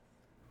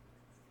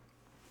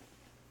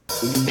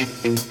Welcome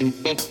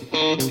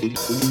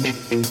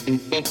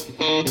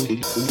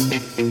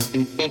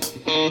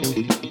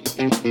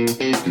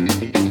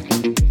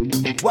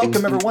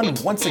everyone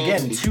once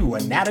again to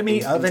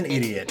Anatomy of an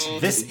Idiot.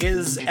 This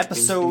is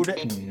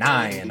episode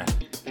 9.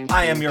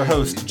 I am your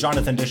host,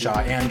 Jonathan Dishaw,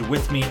 and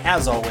with me,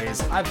 as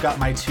always, I've got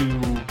my two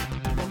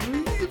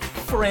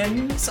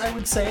friends, I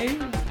would say.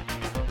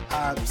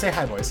 Say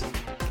hi, boys.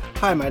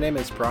 Hi, my name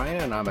is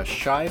Brian, and I'm a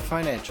shy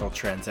financial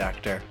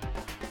transactor.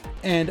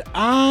 And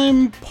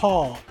I'm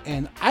Paul,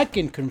 and I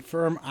can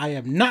confirm I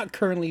am not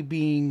currently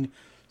being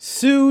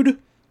sued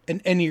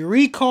in any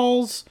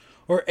recalls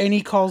or any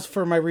calls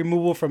for my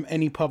removal from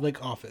any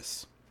public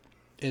office,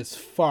 as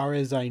far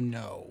as I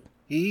know.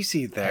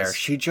 Easy there.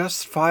 She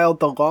just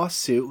filed the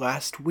lawsuit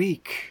last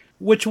week.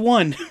 Which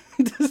one?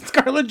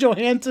 Scarlett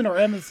Johansson or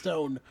Emma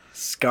Stone?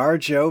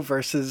 ScarJo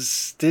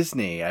versus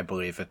Disney, I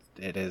believe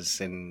it is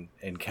in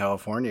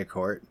California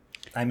court.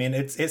 I mean,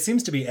 it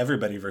seems to be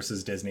everybody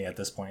versus Disney at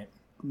this point.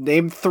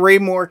 Name 3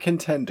 more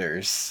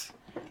contenders.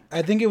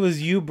 I think it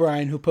was you,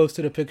 Brian, who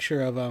posted a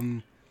picture of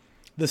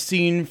the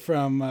scene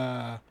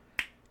from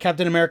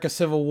Captain America: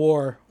 Civil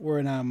War,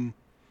 where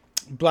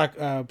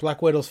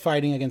Black Widow's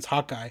fighting against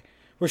Hawkeye.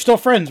 We're still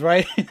friends,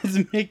 right?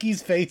 It's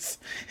Mickey's face.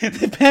 It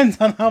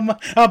depends on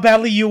how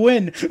badly you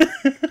win.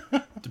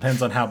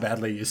 Depends on how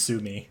badly you sue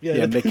me.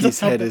 Yeah, Mickey's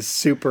head is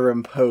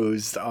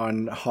superimposed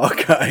on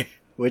Hawkeye.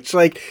 Which,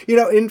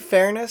 in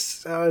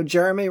fairness,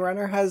 Jeremy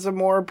Renner has a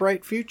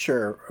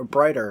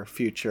brighter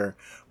future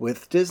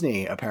with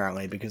Disney,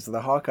 apparently, because of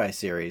the Hawkeye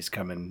series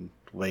coming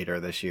later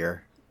this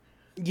year.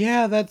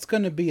 Yeah, that's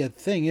going to be a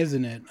thing,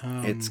 isn't it?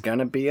 It's going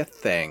to be a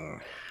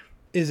thing.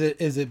 Is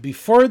it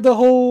before the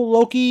whole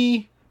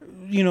Loki,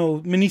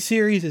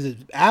 miniseries? Is it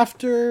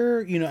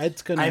after?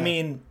 It's going to... I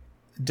mean,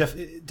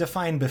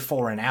 define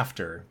before and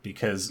after,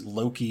 because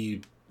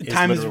Loki is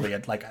time literally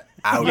out of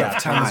time.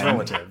 time. Is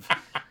relative.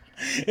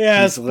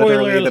 Yeah, He's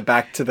literally the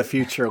Back to the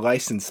Future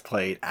license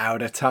plate,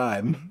 out of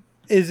time.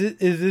 Is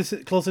this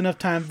close enough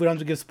time? We don't have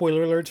to give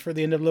spoiler alerts for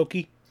the end of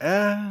Loki.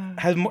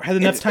 Has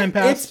enough time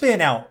passed?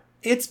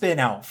 It's been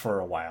out for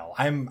a while.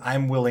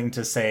 I'm willing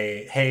to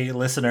say, hey,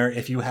 listener,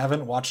 if you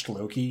haven't watched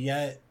Loki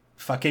yet,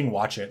 fucking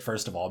watch it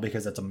first of all,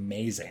 because it's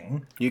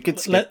amazing. You could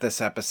skip this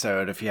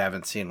episode if you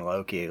haven't seen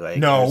Loki.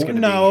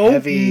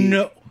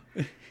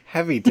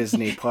 Heavy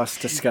Disney Plus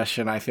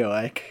discussion, I feel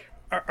like.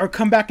 Or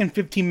come back in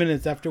 15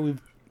 minutes after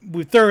we've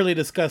thoroughly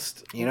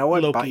discussed. You know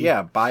what? Loki.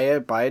 Buy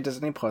a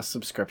Disney Plus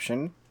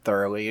subscription.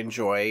 Thoroughly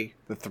enjoy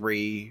the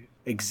 3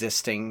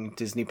 existing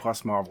Disney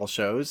Plus Marvel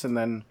shows, and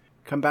then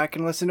come back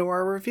and listen to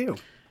our review.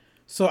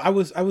 So I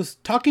was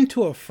talking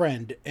to a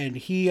friend, and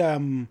he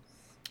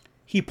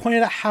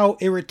pointed out how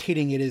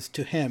irritating it is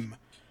to him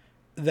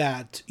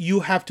that you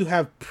have to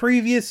have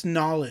previous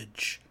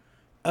knowledge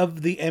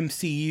of the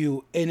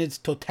MCU in its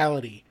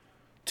totality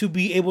to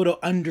be able to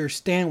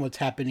understand what's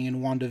happening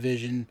in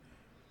WandaVision,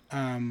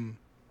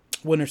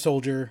 Winter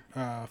Soldier,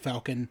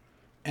 Falcon,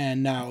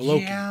 and now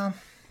Loki. Yeah.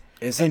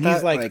 Isn't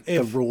that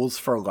the rules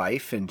for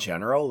life in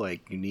general?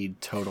 Like, you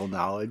need total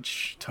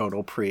knowledge,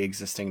 total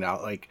pre-existing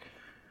knowledge.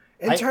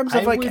 In terms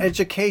of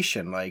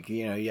education,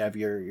 you have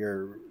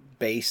your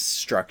base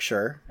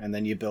structure, and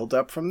then you build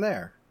up from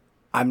there.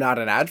 I'm not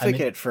an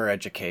advocate for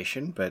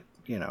education, but,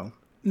 No,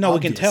 we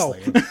can tell.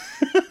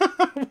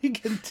 We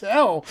can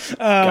tell.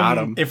 Got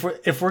him.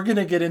 If we're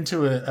gonna get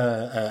into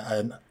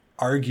an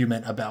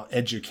argument about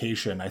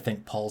education, I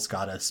think Paul's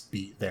got us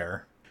beat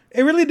there.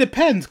 It really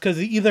depends, because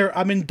either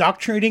I'm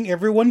indoctrinating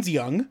everyone's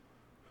young,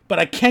 but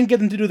I can't get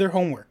them to do their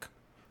homework.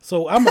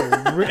 So I'm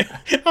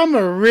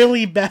a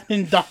really bad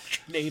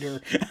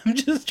indoctrinator. I'm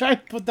just trying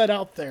to put that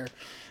out there.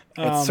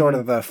 It's sort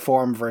of the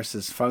form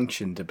versus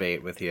function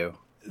debate with you.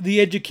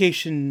 The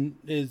education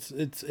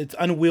it's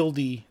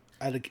unwieldy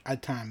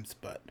at times,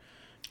 but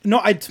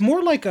no, it's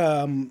more like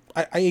I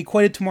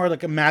equate it to more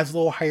like a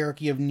Maslow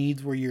hierarchy of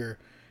needs, where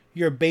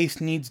your base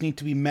needs need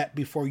to be met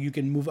before you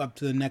can move up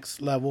to the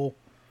next level.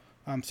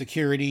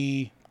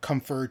 Security,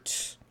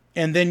 comfort,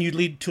 and then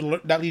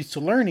that leads to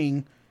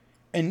learning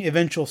and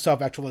eventual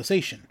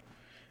self-actualization.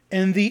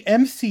 And the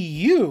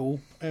MCU,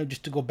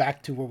 just to go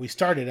back to where we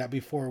started at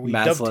before we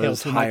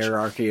dovetailed too much.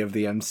 Hierarchy of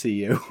the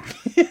MCU.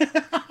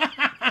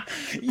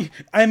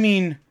 I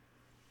mean,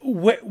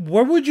 what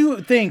would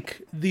you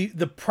think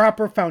the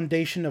proper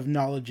foundation of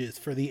knowledge is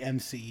for the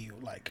MCU?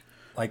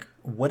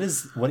 What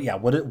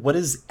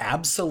is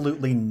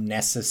absolutely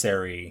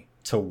necessary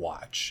to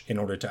watch in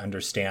order to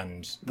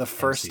understand the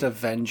first MCU.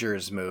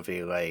 Avengers movie?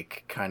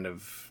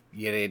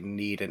 You didn't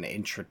need an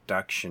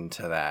introduction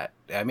to that.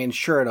 I mean,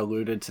 sure, it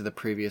alluded to the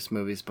previous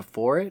movies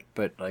before it,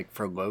 but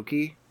for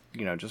Loki,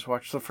 just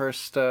watch the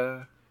first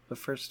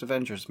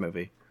Avengers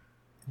movie.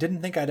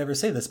 Didn't think I'd ever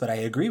say this, but I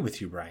agree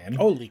with you, Brian.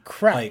 Holy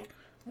crap!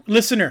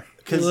 Listener,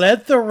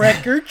 let the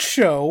record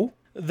show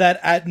that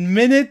at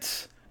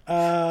minute,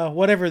 5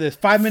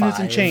 minutes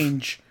and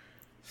change,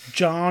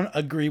 John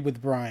agreed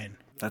with Brian.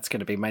 That's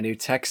gonna be my new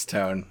text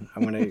tone.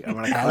 I'm gonna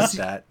cut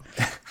that.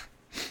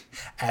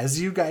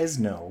 As you guys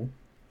know,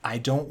 I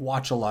don't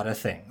watch a lot of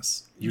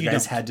things. You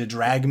guys had to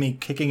drag me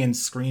kicking and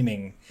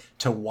screaming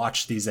to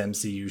watch these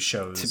MCU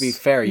shows. To be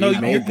fair, you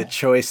made the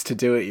choice to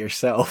do it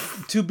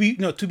yourself. To be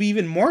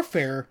even more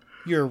fair,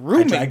 your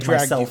roommate dragged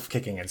myself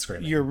kicking and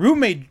screaming. Your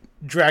roommate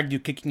dragged you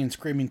kicking and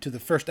screaming to the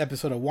first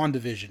episode of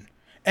WandaVision,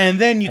 and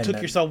then you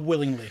took yourself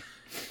willingly.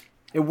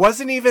 It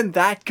wasn't even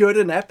that good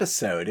an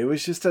episode. It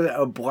was just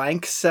a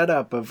blank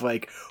setup of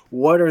like,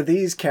 what are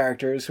these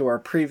characters who are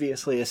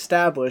previously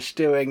established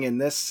doing in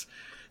this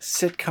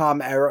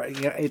sitcom era?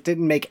 You know, it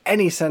didn't make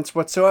any sense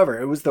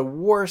whatsoever. It was the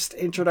worst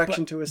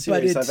introduction to a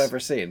series I've ever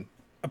seen.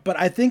 But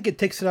I think it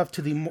takes it up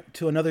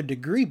to another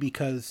degree,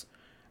 because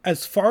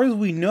as far as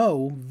we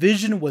know,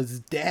 Vision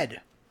was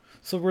dead.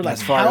 So we're like,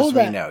 as far as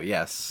we know,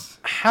 yes.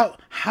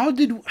 How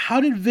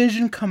did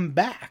Vision come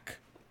back?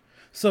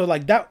 So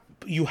like that,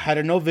 you had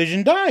to know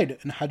Vision died,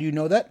 and how do you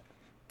know that?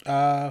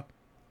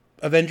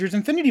 Avengers: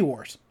 Infinity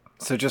Wars.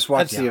 So just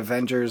watch the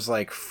Avengers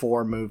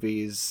 4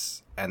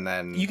 movies. And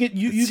then you can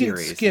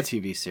skip the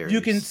TV series.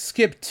 You can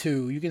skip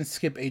 2. You can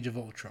skip Age of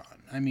Ultron.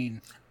 I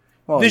mean,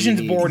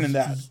 Vision's born in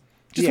that.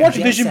 Just watch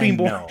Vision being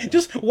born. No.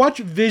 Just watch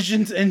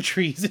Vision's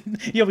entries,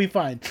 and you'll be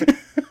fine.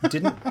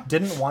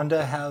 Didn't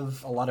Wanda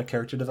have a lot of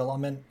character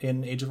development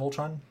in Age of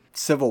Ultron?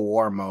 Civil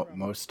War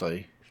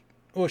mostly.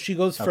 Well, she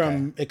goes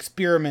from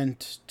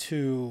experiment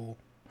to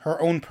her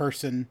own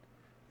person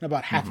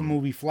about half a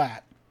movie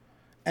flat,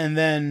 and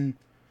then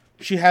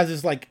she has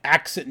this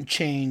accent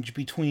change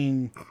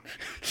between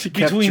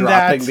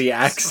dropping the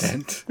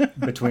accent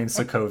between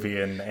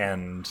Sokovian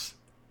and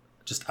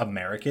just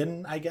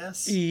American, I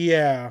guess.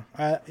 Yeah,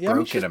 I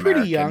mean, she's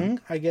pretty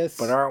young, I guess.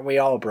 But aren't we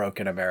all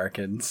broken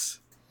Americans?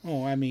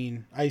 Oh, I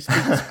mean, I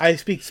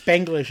speak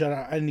Spanglish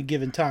at any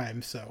given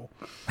time, so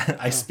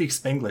I speak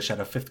Spanglish at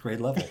a 5th grade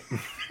level.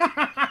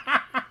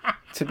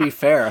 To be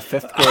fair, a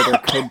 5th grader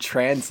could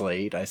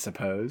translate, I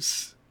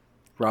suppose,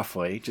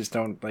 roughly. Just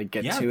don't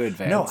get too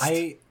advanced. No,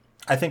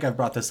 I think I've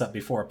brought this up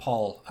before,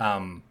 Paul.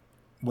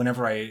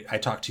 Whenever I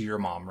talk to your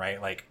mom,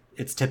 right?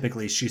 It's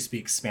typically she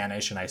speaks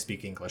Spanish and I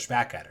speak English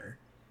back at her.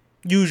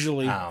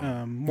 Usually,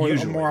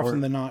 more often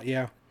than not,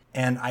 yeah.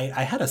 And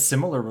I had a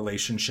similar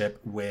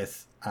relationship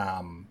with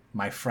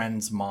my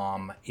friend's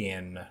mom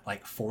in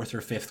 4th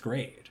or 5th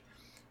grade,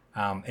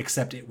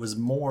 except it was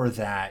more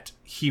that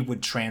he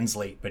would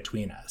translate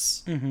between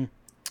us. Mm-hmm.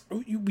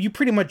 You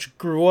pretty much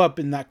grew up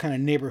in that kind of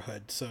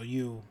neighborhood, so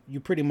you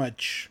pretty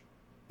much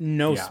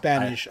know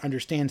Spanish,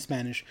 understand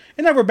Spanish.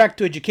 And now we're back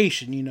to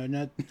education,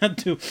 not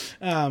to...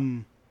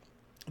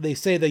 they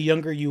say the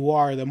younger you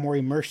are, the more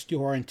immersed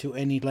you are into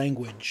any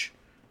language.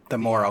 The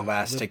more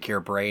elastic your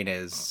brain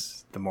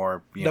is, the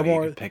more you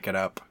can pick it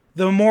up.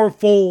 The more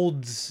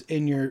folds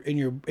in your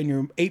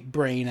ape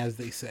brain, as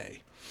they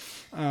say.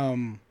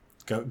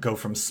 Go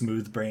from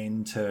smooth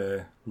brain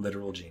to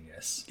literal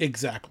genius.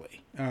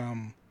 Exactly.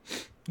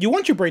 You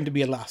want your brain to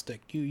be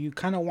elastic. You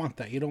kind of want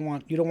that. You don't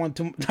want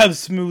to have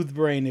smooth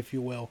brain, if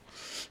you will.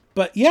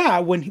 But yeah,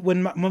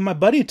 when my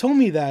buddy told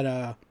me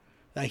that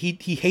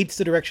he hates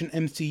the direction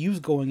MCU's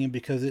going in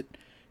because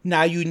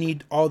now you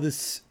need all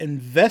this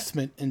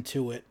investment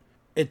into it.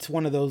 It's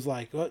one of those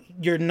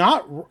you're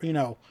not,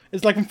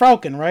 it's like in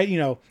Falcon, right?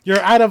 You're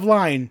out of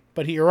line,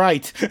 but you're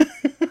right.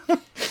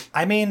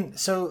 I mean,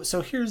 so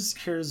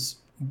here's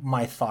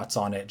my thoughts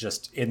on it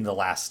just in the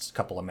last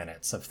couple of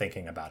minutes of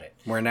thinking about it.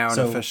 We're now an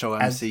official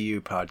MCU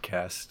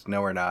podcast.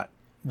 No, we're not.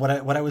 What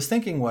I was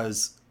thinking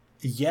was,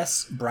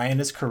 yes, Brian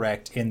is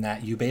correct in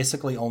that you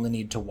basically only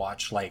need to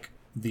watch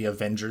the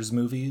Avengers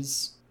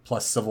movies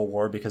plus Civil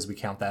War because we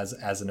count that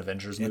as an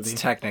Avengers movie.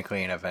 It's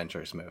technically an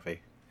Avengers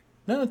movie.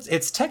 No,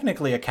 it's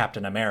technically a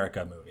Captain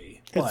America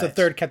movie. It's the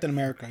third Captain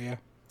America, yeah.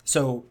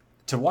 So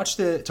to watch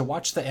the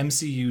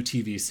MCU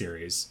TV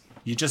series,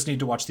 you just need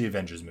to watch the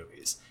Avengers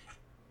movies.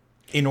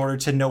 In order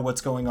to know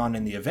what's going on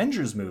in the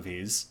Avengers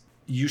movies,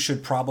 you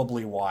should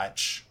probably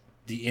watch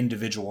the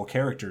individual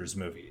characters'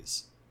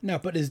 movies. No,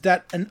 but is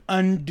that an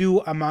undue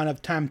amount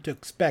of time to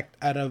expect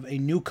out of a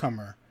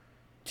newcomer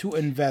to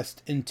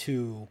invest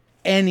into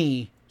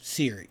any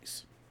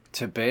series?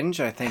 To binge,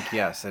 I think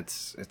yes,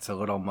 it's a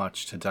little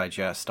much to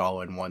digest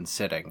all in one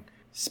sitting.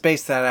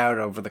 Space that out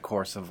over the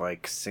course of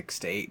 6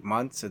 to 8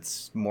 months,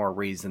 it's more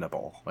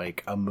reasonable.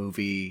 A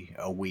movie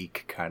a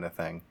week kind of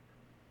thing.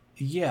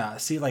 Yeah,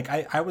 see,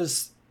 I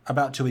was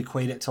about to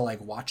equate it to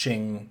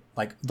watching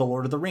the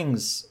Lord of the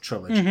Rings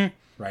trilogy,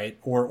 right?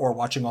 Or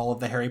watching all of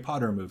the Harry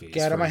Potter movies.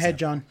 Get out of my head,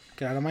 John.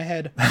 Get out of my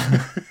head.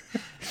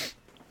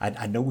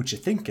 I know what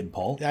you're thinking,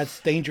 Paul. That's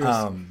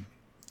dangerous.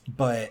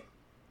 But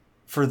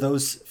for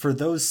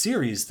those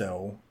series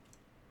though,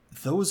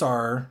 those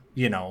are,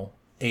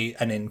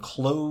 an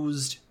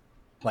enclosed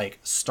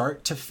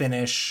start to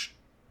finish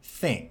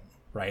thing,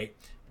 right?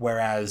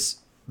 Whereas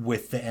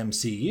with the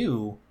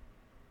MCU,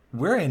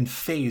 we're in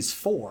phase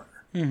 4.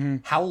 Mm-hmm.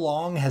 How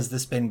long has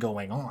this been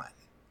going on?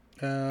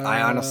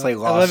 I honestly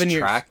lost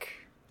track.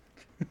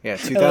 Yeah,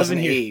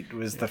 2008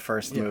 was the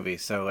first movie,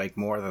 so like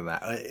more than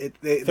that.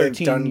 They've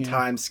done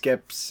time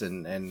skips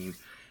and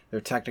they're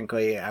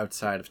technically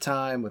outside of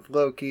time with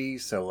Loki,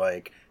 so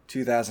like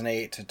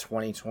 2008 to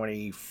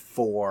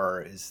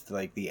 2024 is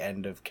like the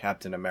end of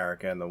Captain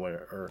America and the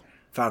Winter, or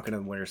Falcon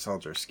and the Winter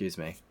Soldier, excuse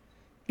me.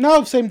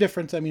 No, same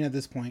difference. I mean, at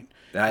this point.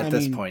 At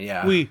this point,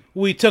 yeah.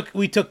 We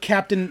took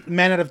Captain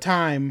Man Out of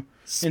Time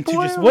into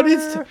just what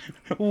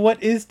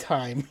is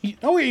time?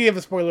 Oh, you have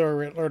a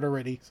spoiler alert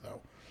already. So,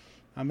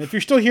 if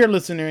you're still here,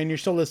 listener, and you're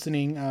still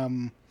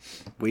listening,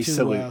 we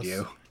salute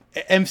you.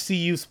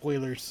 MCU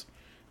spoilers,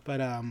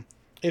 but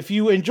if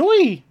you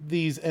enjoy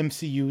these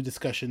MCU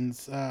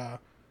discussions,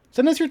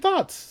 send us your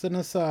thoughts. Send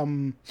us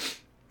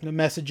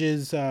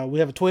messages. We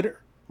have a Twitter,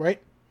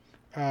 right?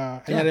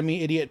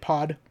 Anatomy Idiot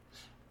Pod.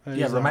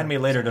 Remind me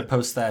later to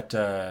post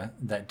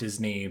that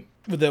Disney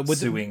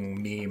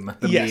suing meme.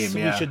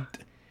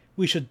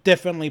 We should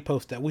definitely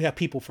post that. We have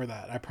people for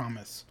that, I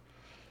promise.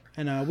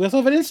 And we also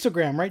have an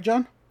Instagram, right,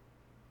 John?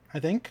 I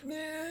think.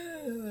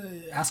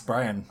 Ask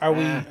Brian. Are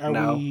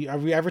we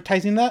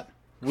advertising that?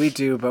 We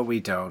do, but we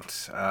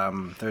don't.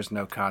 There's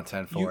no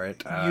content for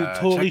it. You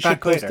totally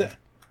should post it.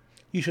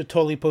 You should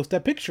totally post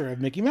that picture of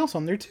Mickey Mouse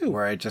on there too.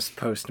 Where I just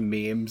post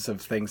memes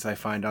of things I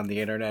find on the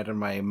internet in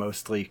my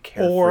mostly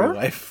carefree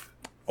life.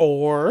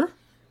 Or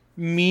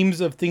memes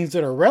of things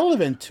that are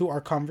relevant to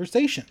our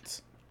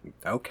conversations.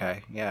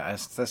 Okay, yeah,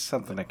 that's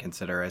something to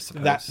consider, I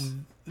suppose.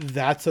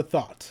 That's a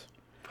thought.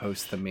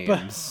 Post the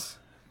memes.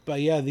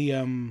 But yeah,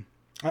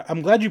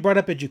 I'm glad you brought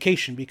up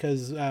education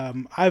because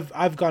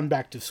I've gone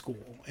back to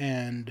school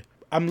and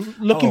I'm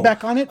looking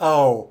back on it.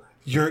 Oh,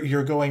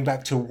 you're going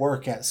back to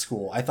work at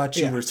school. I thought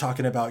you were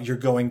talking about you're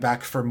going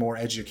back for more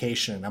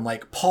education. I'm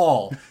like,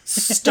 Paul,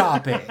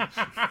 stop it.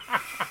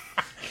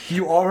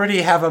 You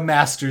already have a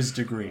master's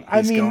degree.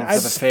 He's going for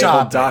the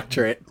fabled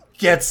doctorate.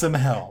 Get some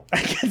help.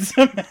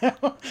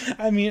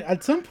 I mean,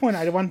 at some point,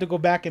 I wanted to go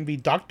back and be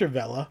Dr.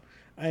 Vela.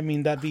 I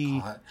mean, that'd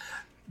be...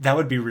 That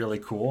would be really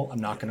cool. I'm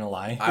not going to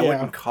lie. I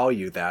wouldn't call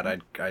you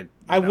that.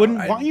 I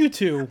wouldn't want you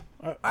to.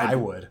 I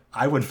would.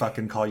 I would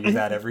fucking call you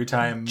that every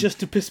time. Just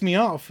to piss me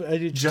off.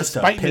 Just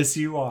to piss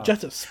you off.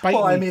 Just to spite me.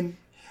 Well, I mean,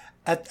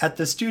 at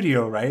the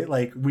studio, right?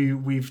 Like,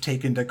 we've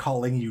taken to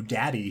calling you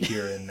daddy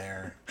here and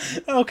there.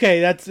 Okay,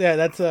 that's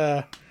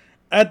a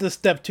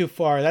step too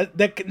far.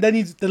 That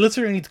needs, the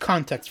listener needs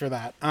context for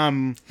that.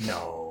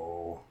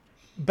 No.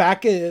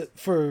 Back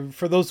for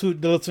those the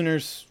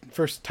listeners,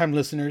 first time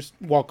listeners,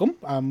 welcome.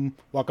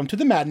 Welcome to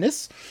the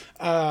madness.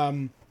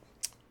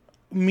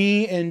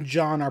 Me and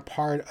John are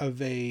part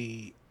of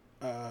a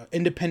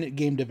independent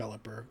game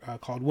developer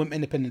called WIM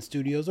Independent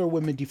Studios, or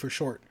WIMID for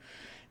short.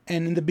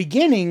 And in the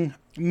beginning,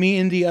 me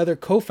and the other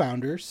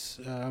co-founders,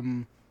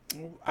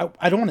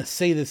 I don't want to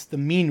say this the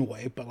mean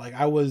way, but like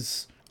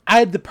I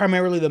had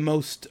primarily the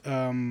most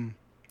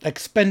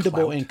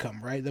expendable Clout. income,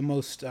 right? The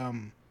most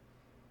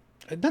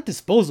not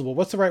disposable.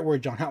 What's the right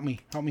word, John? Help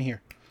me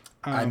here.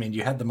 I mean,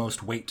 you had the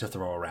most weight to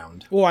throw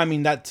around. Well, I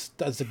mean that's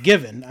a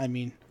given. I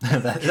mean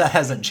that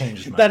hasn't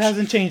changed much. That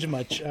hasn't changed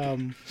much.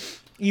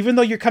 Even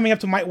though you're coming up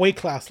to my weight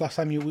class, last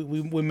time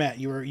we met,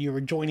 you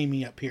were joining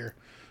me up here.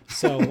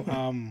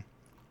 So,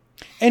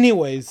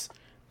 anyways,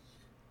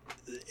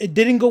 it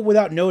didn't go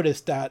without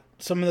notice that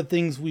some of the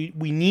things we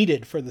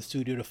needed for the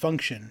studio to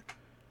function,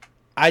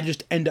 I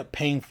just end up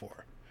paying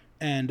for,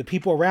 and the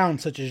people around,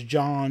 such as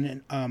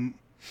John and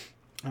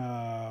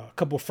a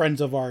couple of friends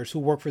of ours who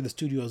work for the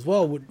studio as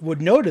well,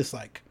 would notice,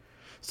 like,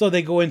 so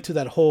they go into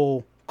that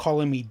whole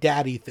calling me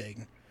daddy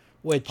thing,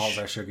 which Paul's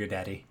our sugar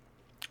daddy.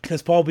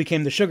 Because Paul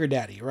became the sugar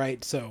daddy,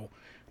 right? So,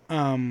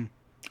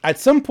 at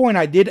some point,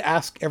 I did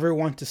ask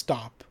everyone to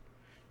stop,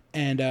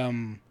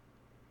 and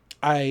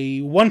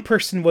one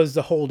person was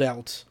the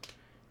holdout,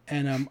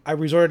 and I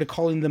resorted to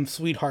calling them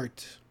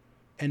sweetheart,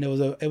 and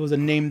it was a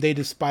name they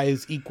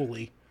despise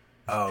equally.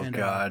 Oh, and,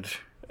 God.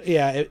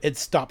 Yeah, it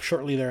stopped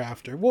shortly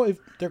thereafter. Well, if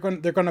they're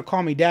gonna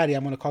call me daddy,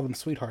 I'm gonna call them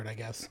sweetheart, I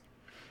guess.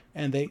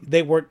 And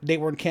they weren't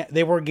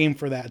game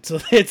for that, so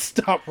it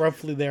stopped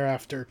roughly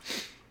thereafter.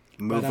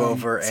 Move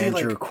over,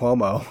 Andrew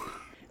Cuomo.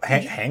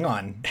 Hang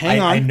on.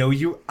 I know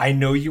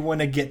you want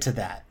to get to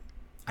that.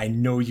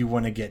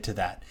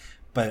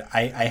 But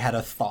I had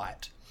a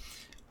thought.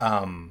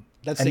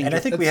 That's I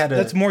think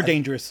that's more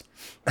dangerous.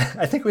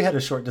 I think we had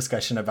a short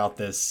discussion about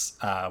this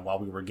while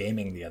we were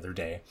gaming the other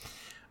day.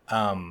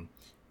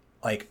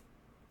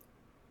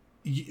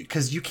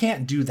 Because you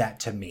can't do that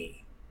to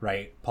me,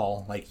 right,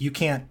 Paul? Like you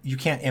can't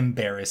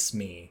embarrass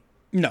me,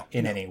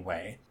 in any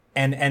way.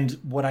 And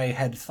what I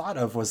had thought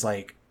of was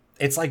like,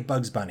 it's like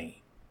Bugs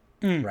Bunny,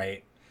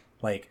 right?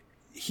 Like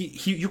he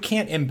you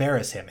can't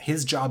embarrass him.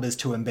 His job is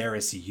to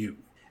embarrass you.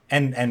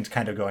 And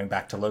kind of going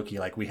back to Loki,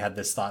 like we had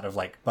this thought of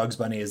like Bugs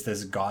Bunny is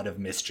this god of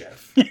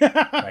mischief,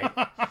 right?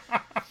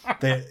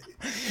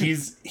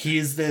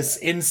 He's this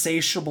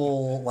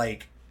insatiable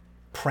like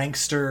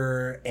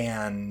prankster,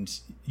 and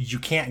you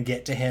can't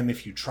get to him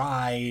if you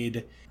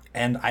tried.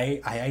 And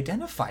I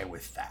identify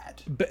with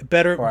that.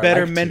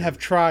 Better men have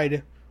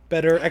tried.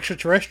 Better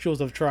extraterrestrials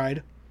have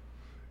tried.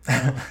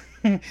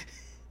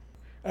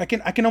 I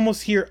can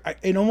almost hear,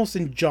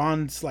 in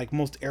John's like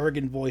most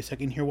arrogant voice, I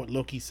can hear what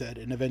Loki said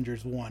in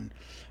Avengers 1.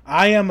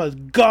 I am a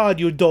god,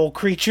 you dull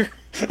creature.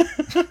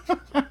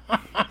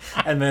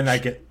 And then I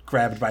get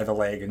grabbed by the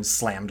leg and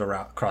slammed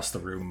across the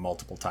room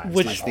multiple times.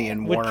 Which Disney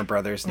and Warner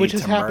Brothers need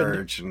to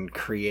merge and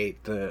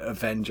create the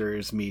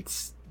Avengers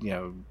meets,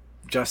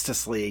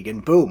 Justice League,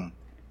 and boom,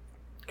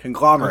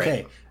 conglomerate.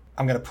 Okay,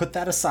 I'm going to put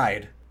that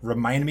aside.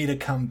 Remind me to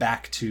come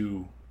back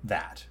to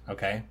that,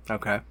 okay?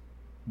 Okay.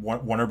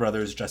 Warner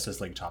Brothers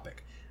Justice League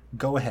topic.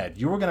 Go ahead.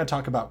 You were going to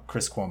talk about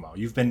Chris Cuomo.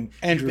 You've been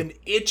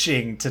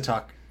itching to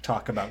talk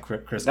about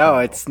Chris Cuomo. No,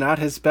 it's not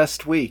his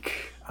best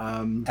week.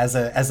 As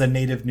a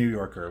native New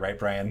Yorker, right,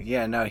 Brian?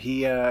 Yeah, no,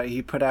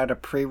 he put out a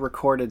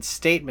pre-recorded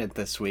statement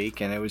this week,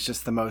 and it was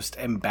just the most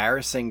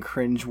embarrassing,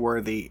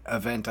 cringeworthy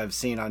event I've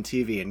seen on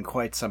TV in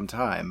quite some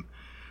time.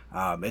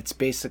 It's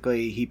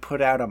basically, he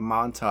put out a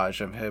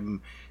montage of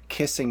him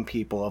kissing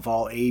people of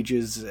all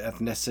ages,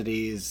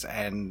 ethnicities,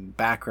 and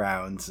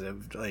backgrounds.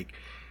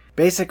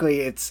 Basically,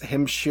 it's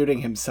him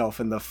shooting himself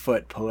in the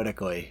foot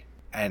politically,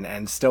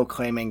 and still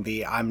claiming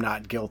the I'm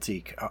not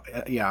guilty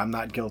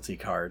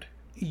card.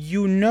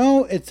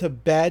 It's a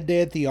bad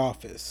day at the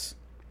office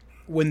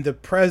when the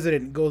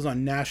president goes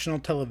on national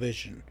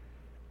television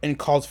and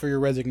calls for your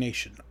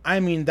resignation. I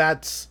mean,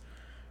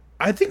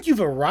 I think you've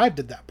arrived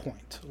at that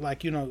point.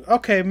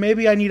 Okay,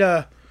 maybe I need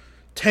to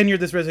tenure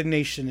this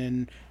resignation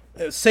and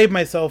save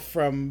myself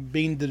from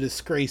being the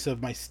disgrace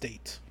of my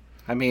state.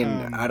 I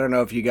mean, I don't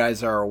know if you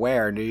guys are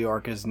aware, New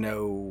York is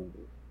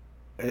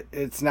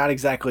it's not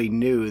exactly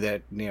new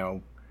that,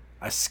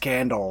 a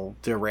scandal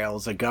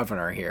derails a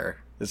governor here.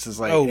 This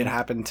is it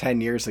happened 10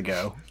 years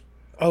ago.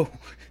 Oh,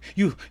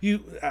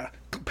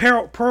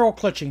 pearl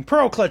clutching.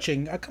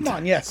 Come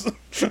on, yes.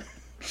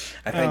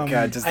 I think,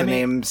 does the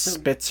name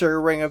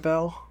Spitzer ring a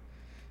bell?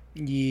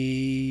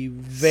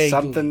 Vaguely.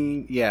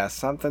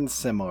 Something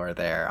similar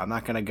there. I'm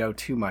not going to go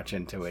too much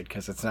into it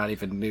because it's not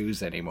even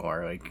news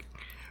anymore.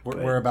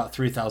 We're about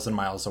 3,000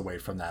 miles away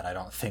from that. I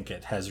don't think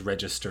it has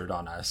registered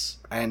on us.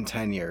 And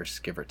 10 years,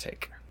 give or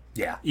take.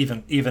 Yeah,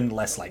 even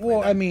less likely.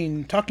 Well, I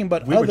mean, talking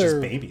about we were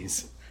just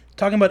babies.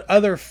 Talking about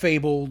other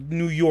fabled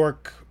New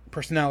York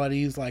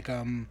personalities like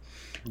I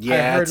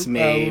heard, it's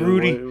me.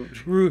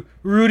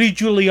 Rudy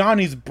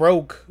Giuliani's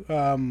broke.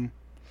 The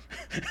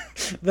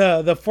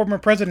former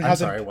president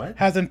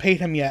hasn't paid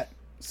him yet,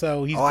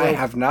 so he's. I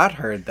have not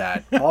heard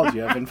that. Paul, do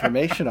you have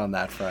information on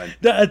that front?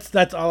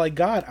 That's all I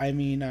got. I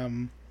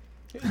mean,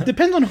 it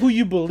depends on who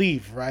you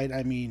believe, right?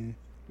 I mean,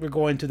 we're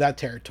going to that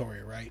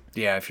territory, right?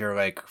 Yeah, if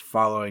you're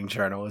following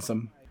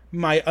journalism.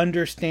 My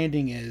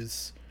understanding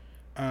is,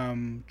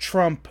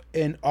 Trump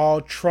and all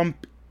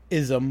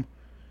Trumpism,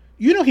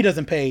 he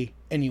doesn't pay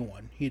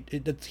anyone.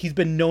 He's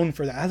been known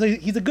for that.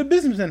 He's a good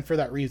businessman for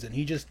that reason.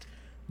 He just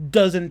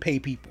doesn't pay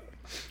people.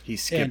 He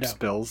skips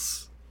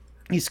bills.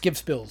 He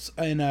skips bills.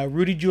 And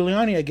Rudy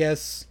Giuliani, I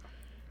guess,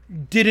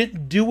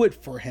 didn't do it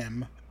for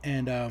him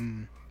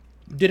and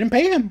didn't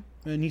pay him.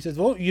 And he says,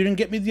 well, you didn't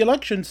get me the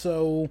election,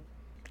 so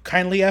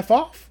kindly F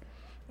off.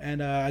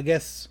 And I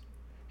guess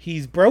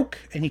he's broke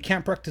and he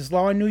can't practice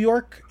law in New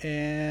York.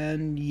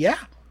 And yeah,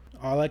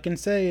 all I can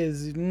say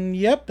is,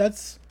 yep,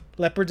 that's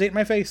leopards ate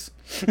my face.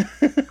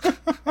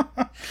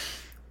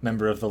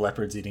 Member of the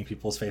leopards eating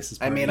people's faces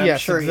party. I mean, I'm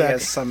sure exactly. He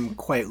has some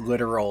quite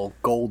literal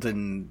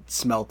golden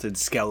smelted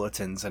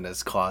skeletons in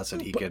his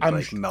closet he could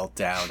melt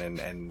down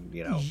and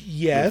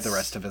live the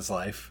rest of his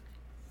life.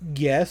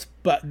 Yes,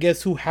 but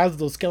guess who has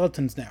those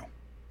skeletons now?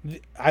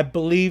 I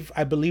believe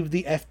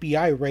the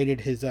FBI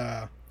raided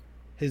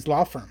his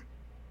law firm.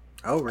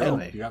 Oh,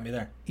 really? You got me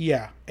there.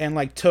 Yeah,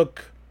 and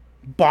took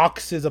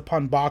boxes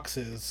upon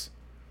boxes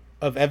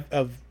of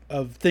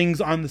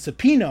things on the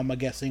subpoena. I'm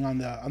guessing on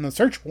the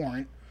search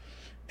warrant,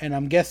 and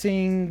I'm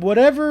guessing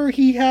whatever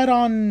he had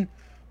on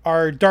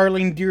our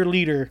darling dear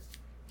leader,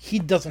 he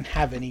doesn't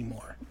have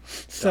anymore.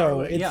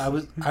 So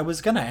I was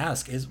gonna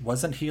ask,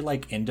 wasn't he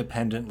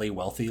independently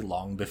wealthy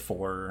long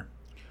before?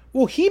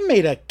 Well, he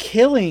made a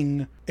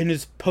killing in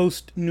his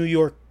post New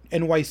York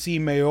NYC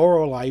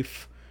mayoral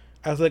life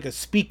as a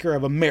speaker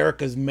of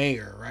America's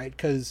mayor, right?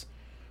 Because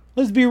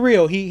let's be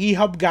real, he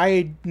helped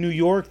guide New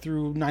York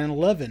through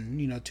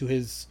 9/11.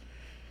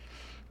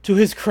 To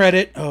his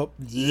credit. Oh,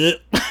 yeah.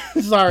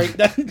 Sorry,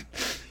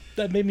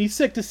 that made me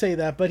sick to say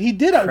that, but he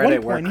did at one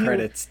point. Where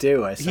credit's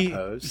due, I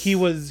suppose. He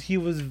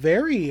was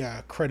very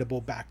credible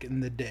back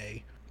in the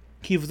day.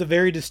 He was a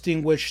very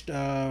distinguished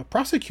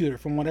prosecutor,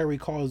 from what I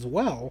recall as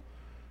well.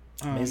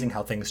 Amazing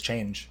how things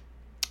change.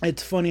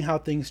 It's funny how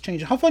things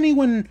change. How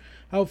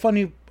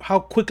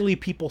quickly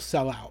people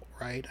sell out,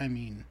 right? I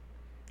mean,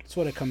 that's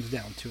what it comes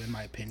down to, in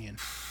my opinion.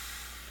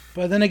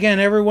 But then again,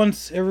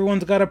 everyone's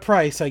got a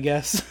price, I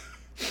guess.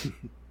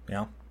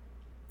 Yeah.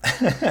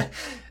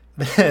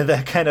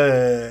 That kind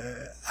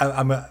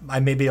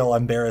of maybe I'll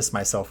embarrass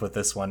myself with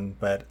this one,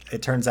 but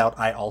it turns out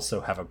I also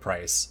have a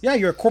price. Yeah,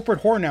 you're a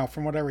corporate whore now,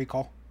 from what I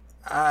recall.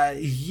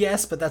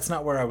 Yes, but that's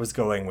not where I was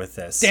going with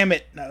this. Damn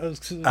it!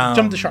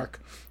 Jump the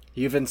shark.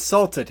 You've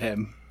insulted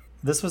him.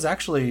 This was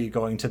actually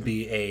going to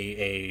be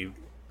a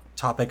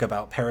topic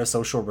about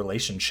parasocial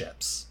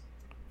relationships.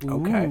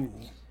 Okay.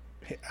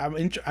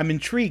 I'm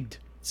intrigued.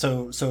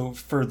 So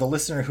for the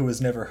listener who has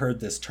never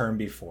heard this term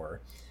before,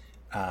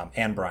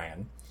 and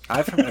Brian,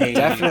 I've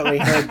definitely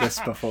heard this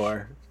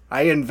before.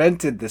 I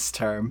invented this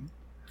term.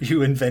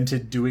 You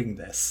invented doing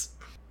this.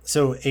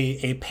 So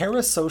a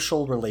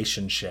parasocial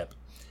relationship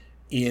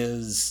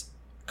is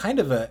kind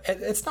of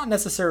it's not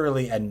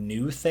necessarily a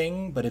new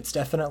thing, but it's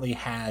definitely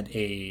had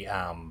a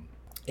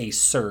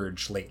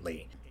surge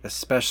lately.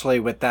 Especially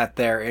with that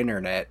there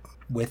internet.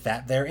 With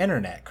that there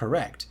internet,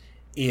 correct.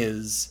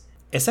 Is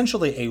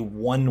essentially a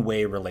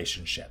one-way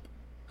relationship.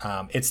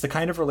 It's the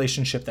kind of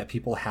relationship that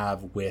people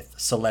have with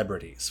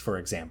celebrities, for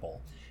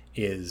example,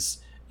 is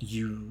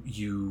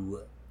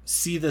you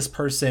see this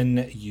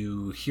person,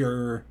 you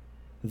hear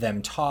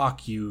them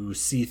talk, you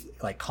see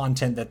like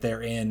content that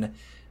they're in,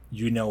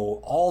 you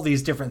know all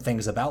these different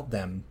things about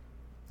them,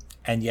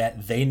 and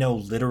yet they know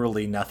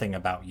literally nothing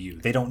about you.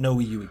 They don't know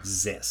you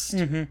exist.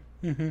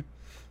 Mm-hmm. Mm-hmm.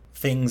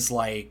 Things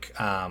like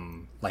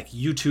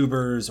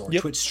YouTubers or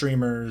Twitch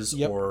streamers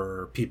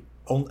or people.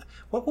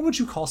 What would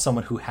you call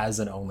someone who has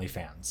an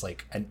OnlyFans?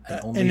 Like an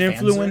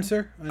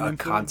influencer? A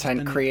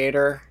content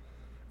creator?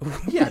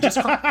 Yeah, just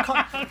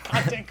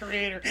content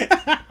creator.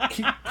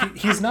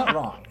 He's not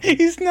wrong.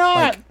 He's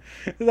not.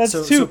 Like, that's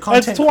two. So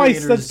that's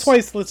twice. That's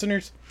twice,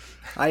 listeners.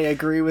 I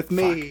agree with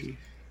me. Fuck.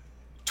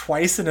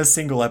 Twice in a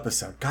single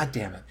episode. God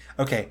damn it.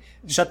 Okay,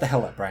 shut the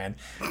hell up, Brian.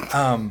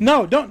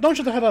 No, don't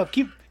shut the hell up.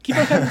 Keep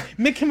on having,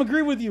 make him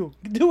agree with you.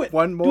 Do it.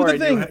 One more.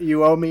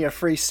 You owe me a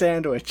free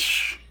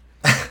sandwich.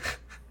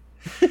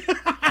 It's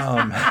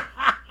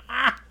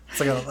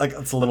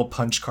a little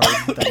punch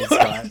card that he's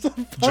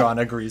got. John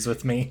agrees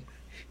with me.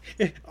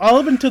 All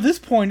up until this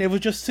point, it was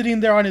just sitting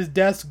there on his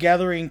desk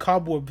gathering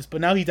cobwebs, but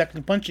now he's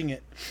actually punching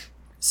it.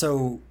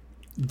 So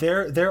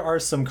there are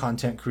some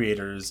content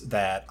creators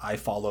that I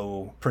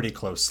follow pretty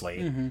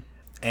closely,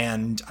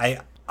 and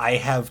I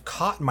have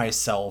caught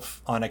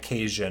myself on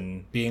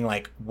occasion being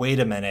like, wait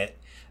a minute,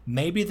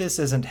 maybe this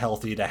isn't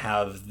healthy to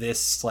have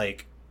this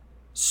like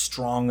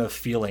strong of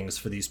feelings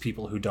for these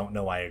people who don't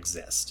know I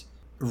exist.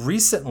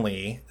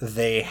 Recently,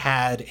 they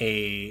had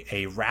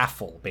a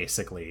raffle,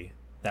 basically,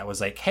 that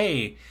was like,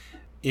 hey,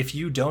 if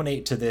you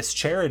donate to this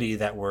charity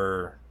that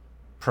we're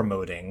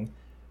promoting,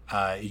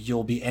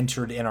 you'll be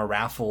entered in a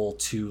raffle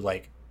to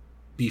like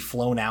be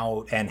flown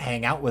out and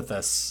hang out with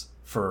us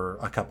for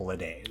a couple of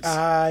days.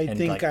 I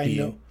think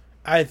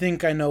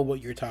I know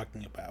what you're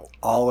talking about.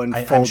 All in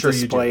full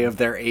display of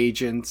their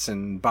agents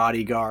and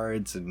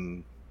bodyguards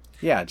and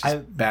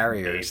just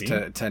barriers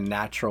to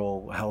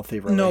natural, healthy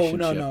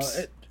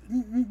relationships.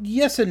 No.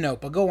 Yes and no,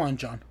 but go on,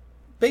 John.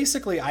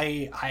 Basically,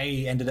 I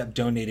ended up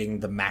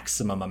donating the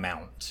maximum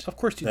amount of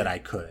course I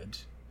could,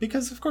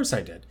 because of course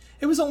I did.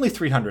 It was only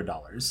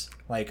 $300.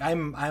 Like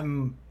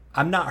I'm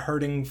not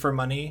hurting for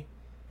money,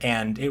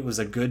 and it was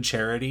a good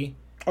charity.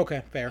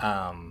 Okay, fair.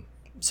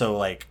 So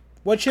like,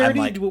 what charity?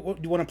 Like, do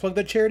you want to plug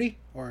that charity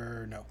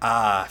or no?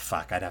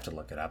 Fuck, I'd have to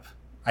look it up.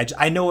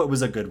 I know it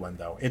was a good one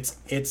though.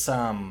 It's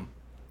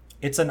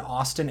an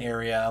Austin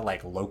area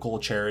like local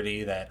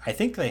charity that I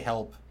think they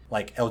help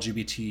like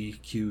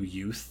LGBTQ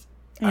youth.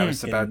 I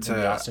was about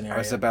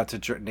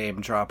to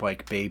name drop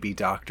like Baby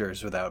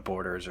Doctors Without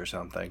Borders or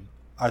something.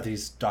 Are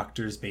these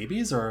doctors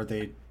babies or are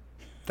they?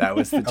 That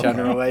was the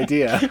general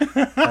idea.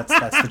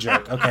 That's the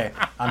joke. Okay,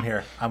 I'm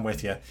here. I'm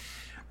with you.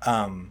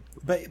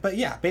 But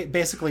yeah,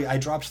 basically, I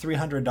dropped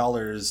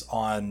 $300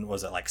 on,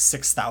 was it like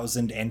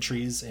 6,000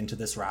 entries into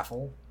this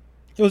raffle?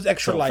 It was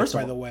Extra Life,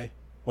 by the way.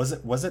 Was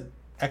it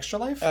Extra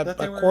Life?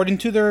 According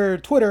to their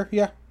Twitter,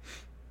 yeah.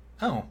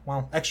 Oh,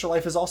 well, Extra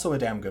Life is also a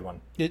damn good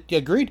one. You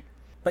agreed.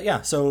 But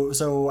yeah,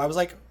 so I was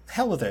like,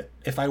 hell with it.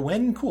 If I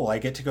win, cool. I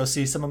get to go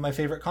see some of my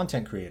favorite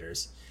content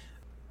creators.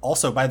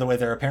 Also, by the way,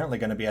 they're apparently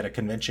going to be at a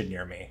convention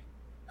near me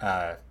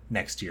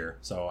next year.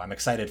 So I'm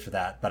excited for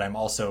that. But I'm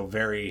also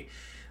very,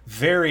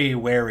 very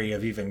wary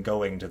of even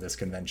going to this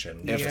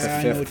convention. If the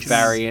fifth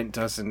variant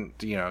doesn't,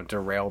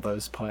 derail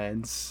those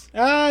plans.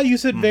 You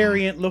said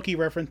variant, Loki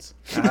reference.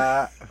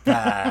 And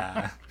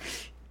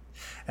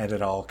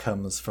it all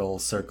comes full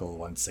circle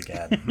once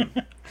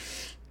again.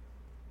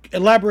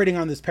 Elaborating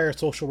on this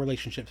parasocial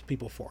relationships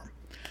people form.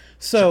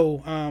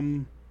 So,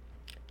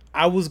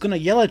 I was going to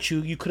yell at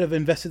you. You could have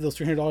invested those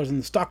 $300 in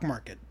the stock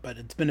market, but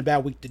it's been a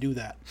bad week to do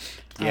that.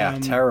 Yeah,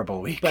 terrible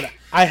week. But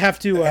I have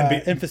to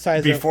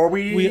emphasize before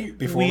we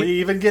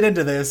even get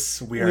into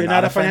this, we're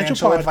not a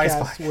financial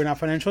advice. We're not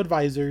financial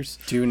advisors.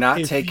 Do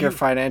not take your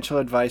financial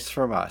advice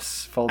from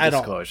us. Full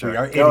disclosure. We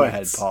are idiots. Go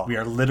ahead, Paul. We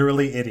are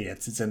literally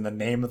idiots. It's in the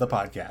name of the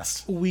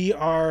podcast. We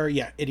are,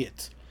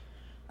 idiots.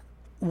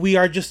 We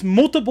are just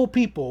multiple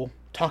people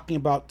talking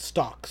about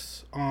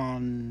stocks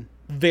on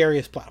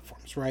various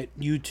platforms, right?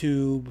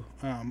 YouTube,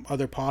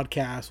 other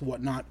podcasts,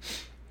 whatnot.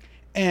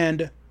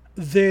 And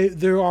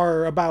there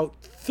are about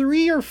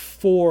 3 or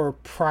 4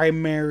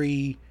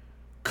 primary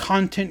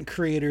content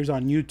creators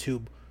on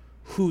YouTube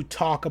who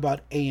talk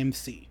about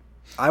AMC.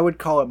 I would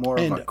call it more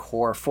of a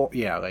core 4,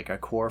 like a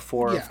core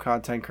 4 of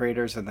content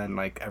creators, and then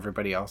like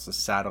everybody else's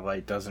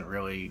satellite doesn't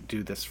really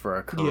do this for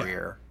a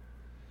career.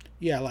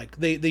 Yeah, like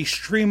they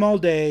stream all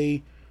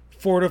day,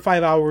 4 to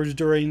 5 hours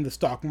during the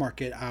stock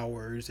market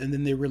hours, and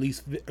then they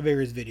release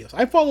various videos.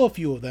 I follow a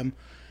few of them,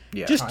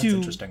 Yeah, that's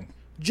interesting.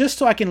 Just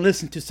so I can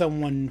listen to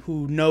someone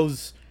who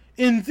knows,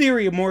 in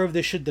theory, more of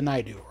this shit than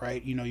I do,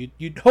 right? You know,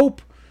 you'd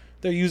hope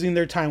they're using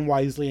their time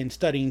wisely and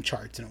studying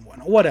charts and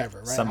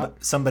whatever, right?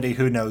 Somebody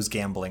who knows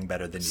gambling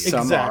better than you.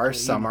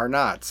 Some are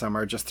not. Some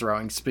are just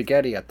throwing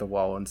spaghetti at the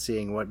wall and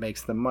seeing what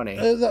makes them money.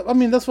 I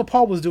mean, that's what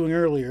Paul was doing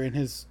earlier in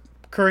his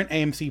current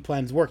AMC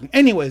plans working.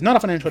 Anyways, not a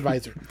financial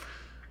advisor.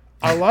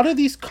 A lot of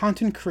these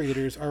content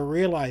creators are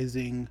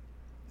realizing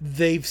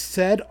they've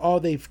said all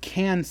they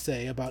can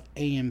say about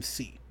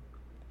AMC.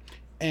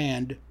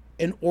 And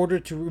in order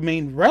to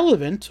remain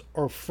relevant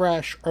or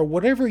fresh or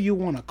whatever you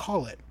want to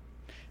call it,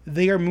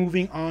 they are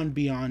moving on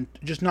beyond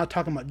just not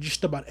talking about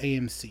just about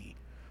AMC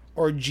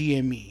or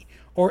GME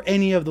or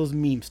any of those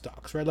meme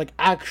stocks, right? Like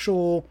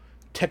actual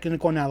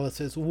technical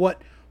analysis.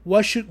 What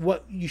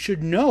you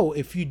should know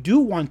if you do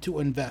want to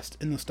invest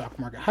in the stock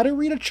market. How to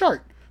read a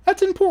chart.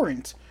 That's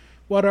important.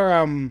 What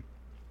are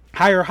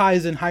higher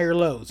highs and higher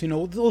lows, you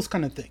know, those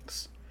kind of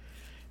things.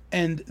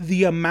 And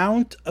the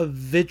amount of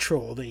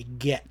vitriol they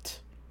get,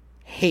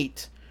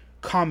 hate,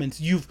 comments,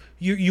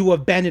 you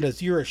abandoned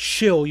us, you're a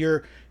shill,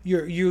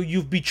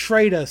 you've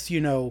betrayed us,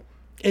 you know.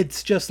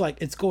 It's just like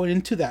it's going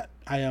into that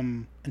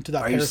into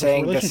that. Are you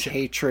saying this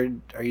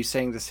hatred? Are you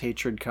saying this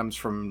hatred comes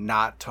from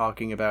not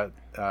talking about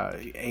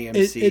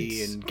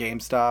AMC and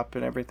GameStop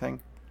and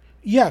everything?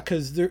 Yeah,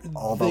 because they're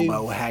all the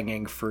low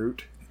hanging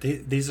fruit.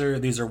 These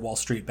are Wall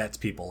Street Bets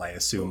people, I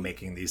assume,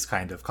 making these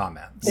kind of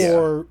comments.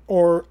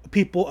 Or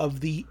people of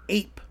the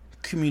ape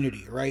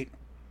community, right?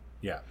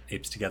 Yeah,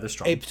 apes together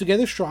strong. Apes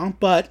together strong,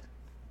 but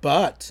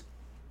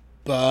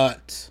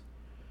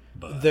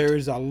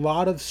there's a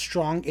lot of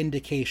strong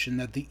indication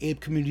that the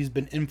ape community has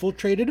been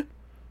infiltrated,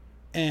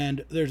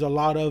 and there's a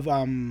lot of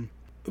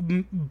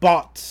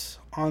bots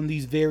on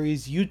these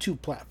various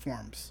YouTube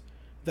platforms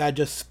that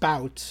just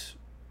spout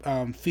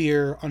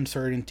fear,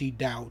 uncertainty,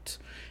 doubt.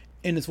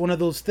 And it's one of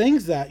those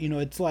things that, you know,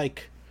 it's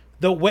like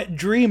the wet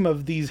dream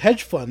of these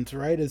hedge funds,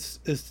 right? Is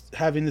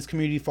having this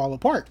community fall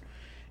apart.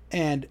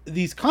 And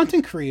these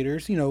content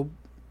creators, you know,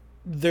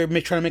 they're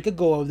trying to make a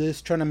go of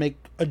this, trying to make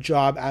a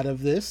job out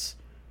of this.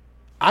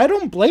 I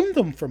don't blame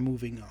them for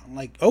moving on.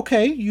 Like,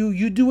 okay,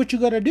 you do what you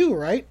got to do,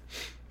 right?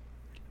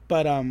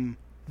 But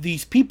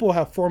these people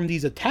have formed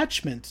these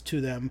attachments to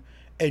them,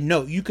 and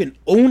no, you can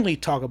only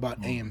talk about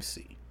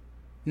AMC.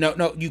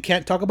 No, you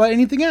can't talk about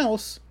anything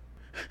else.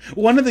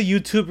 One of the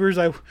YouTubers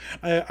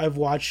I've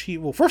watched,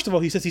 first of all,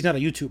 he says he's not a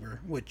YouTuber,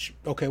 which,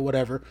 okay,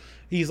 whatever.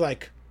 He's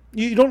like,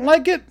 you don't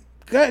like it?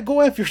 Go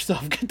F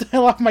yourself. Get the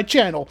hell off my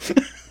channel.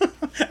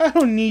 I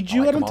don't need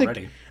you. I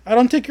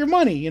don't take your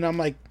money. You know, I'm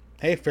like,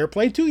 hey, fair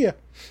play to you.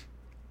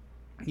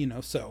 You know,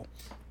 so.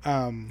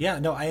 Yeah,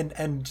 no,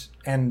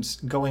 and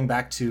going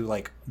back to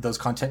like those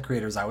content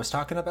creators I was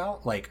talking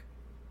about, like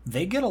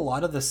they get a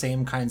lot of the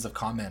same kinds of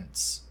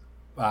comments,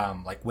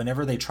 like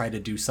whenever they try to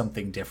do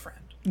something different.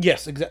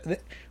 Yes, exactly.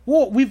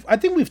 Well, I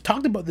think we've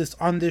talked about this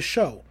on this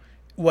show.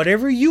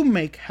 Whatever you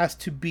make has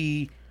to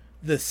be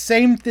the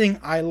same thing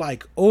I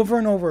like over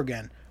and over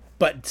again,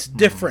 but it's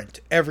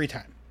different every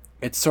time.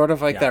 It's sort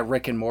of like that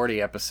Rick and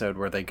Morty episode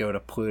where they go to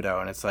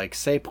Pluto and it's like,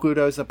 say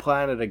Pluto's a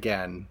planet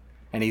again,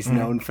 and he's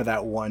known for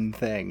that one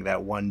thing,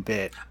 that one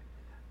bit.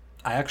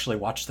 I actually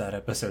watched that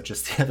episode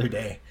just the other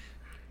day.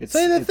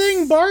 Say the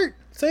thing, Bart!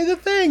 Say the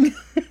thing!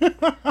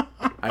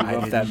 I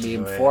love that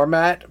meme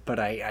format, but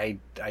I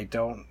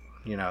don't,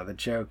 you know, the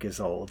joke is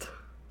old.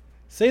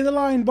 Say the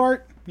line,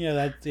 Bart!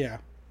 Yeah. Yeah.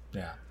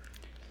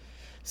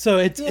 So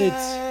it's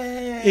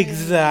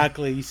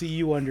exactly. You see,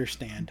 you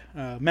understand.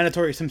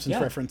 Mandatory Simpsons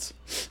reference.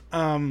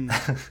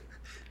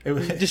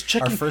 Just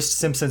checking. Our first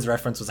Simpsons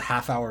reference was a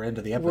half hour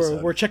into the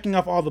episode. We're checking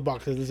off all the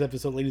boxes this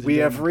episode, ladies and gentlemen.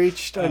 We have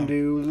reached a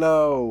new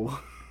low.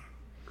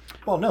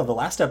 Well, no, the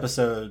last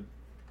episode,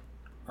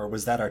 or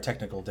was that our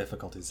technical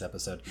difficulties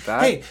episode?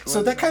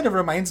 So that kind of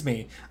reminds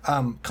me.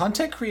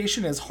 Content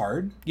creation is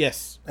hard.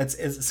 Yes,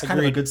 it's kind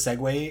of a good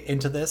segue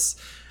into this.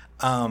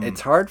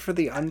 It's hard for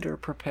the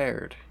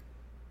underprepared.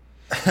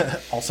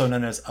 Also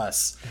known as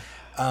us.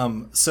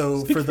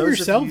 So Speak for those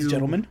yourselves, of you,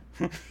 gentlemen.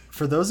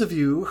 For those of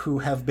you who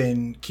have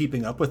been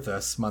keeping up with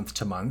us month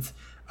to month,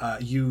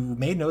 you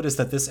may notice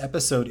that this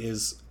episode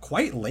is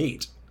quite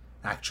late,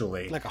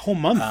 actually. Like a whole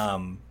month.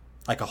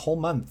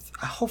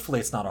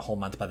 Hopefully it's not a whole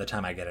month by the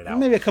time I get it out.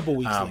 Maybe a couple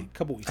weeks late.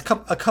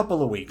 A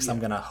couple of weeks, yeah. I'm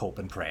going to hope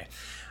and pray.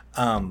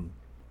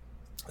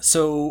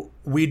 So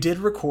we did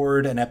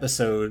record an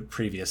episode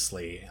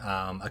previously,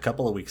 a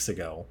couple of weeks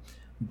ago,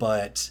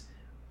 but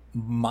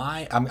I'm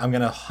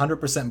going to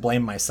 100%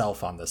 blame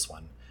myself on this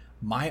one.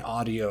 My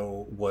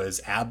audio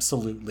was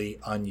absolutely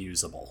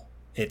unusable.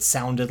 It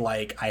sounded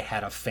like I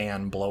had a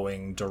fan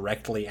blowing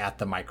directly at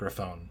the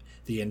microphone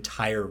the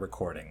entire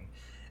recording.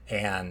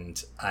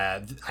 And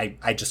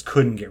I just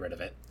couldn't get rid of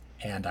it.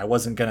 And I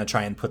wasn't going to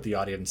try and put the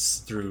audience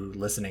through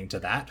listening to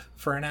that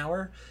for an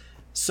hour.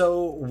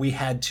 So we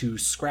had to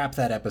scrap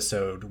that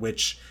episode,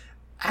 which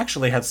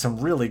actually had some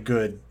really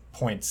good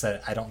points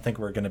that I don't think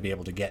we're going to be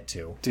able to get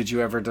to. Did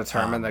you ever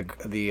determine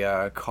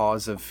the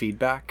cause of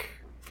feedback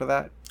for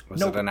that?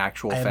 Was it an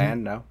actual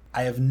fan? No?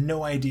 I have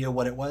no idea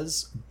what it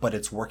was, but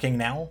it's working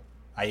now.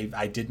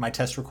 I did my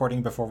test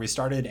recording before we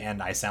started,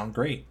 and I sound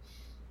great.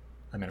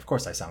 I mean, of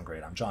course I sound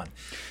great. I'm John.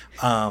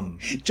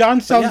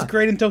 John sounds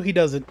great until he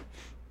doesn't.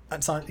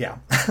 Yeah.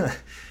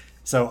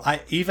 So I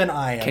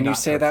am Can you not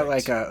say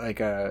perfect. that like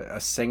a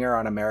singer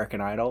on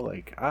American Idol?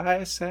 Like,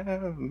 I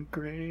sound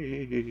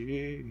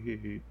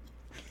great.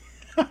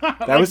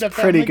 That was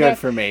pretty good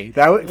for me.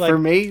 For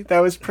me, that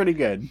was pretty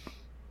good.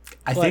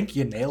 I think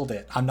you nailed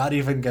it. I'm not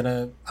even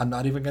gonna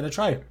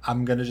try.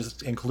 I'm gonna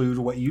just include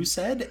what you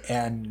said,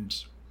 and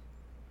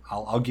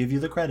I'll give you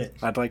the credit.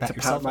 I'd like to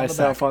pat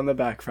myself on the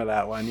back for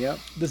that one. Yep.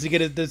 Does he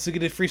get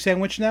a free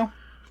sandwich now?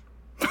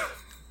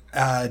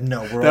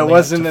 No, that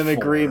wasn't an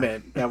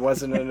agreement. That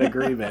wasn't an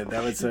agreement.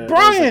 That was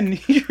Brian.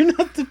 You're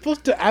not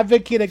supposed to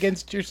advocate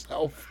against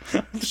yourself.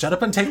 Shut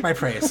up and take my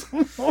praise.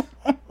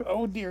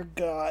 Oh dear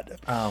God.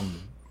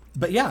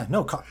 But yeah,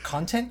 no,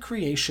 content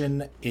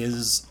creation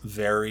is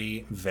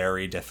very,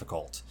 very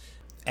difficult.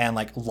 And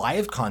like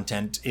live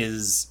content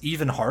is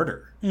even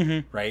harder,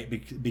 right?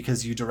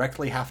 Because you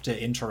directly have to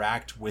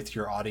interact with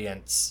your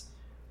audience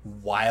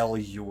while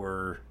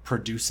you're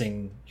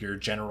producing your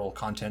general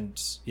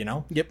content, you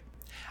know? Yep.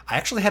 I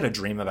actually had a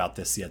dream about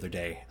this the other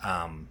day.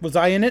 Was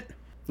I in it?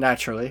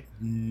 Naturally.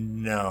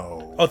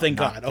 No. Oh, thank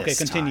God. Okay,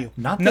 continue.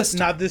 Not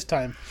this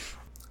time.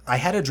 I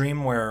had a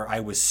dream where I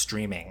was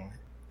streaming.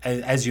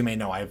 As you may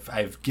know,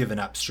 I've given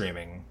up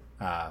streaming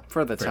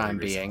for the time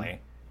being.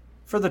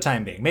 For the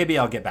time being. Maybe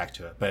I'll get back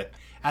to it. But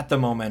at the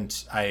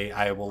moment,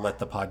 I will let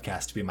the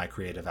podcast be my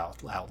creative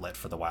outlet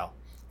for the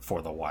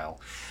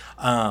while.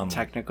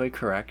 Technically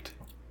correct.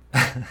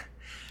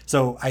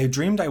 So I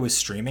dreamed I was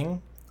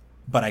streaming,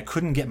 but I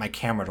couldn't get my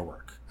camera to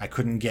work. I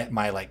couldn't get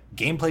my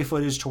gameplay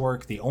footage to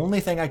work. The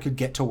only thing I could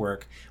get to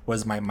work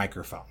was my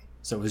microphone.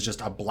 So it was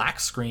just a black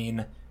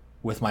screen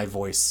with my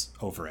voice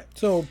over it.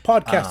 So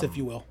podcast, if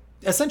you will.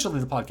 Essentially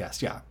the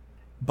podcast, yeah.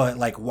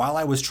 But while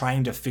I was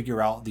trying to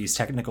figure out these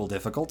technical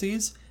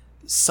difficulties,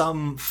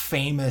 some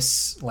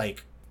famous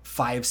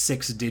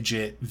 5-6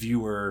 digit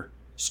viewer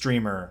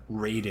streamer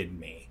raided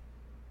me.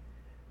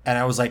 And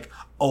I was like,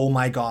 oh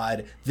my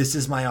God, this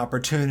is my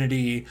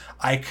opportunity.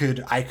 I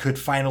could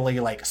finally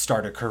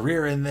start a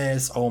career in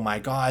this. Oh my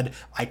God,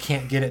 I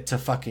can't get it to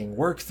fucking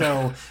work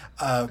though.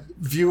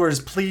 Viewers,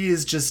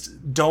 please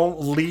just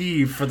don't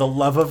leave for the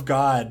love of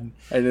God.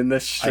 And in the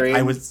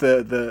stream,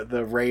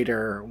 the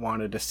raider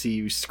wanted to see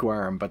you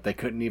squirm, but they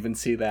couldn't even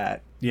see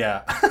that.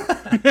 Yeah.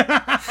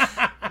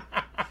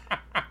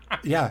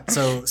 Yeah.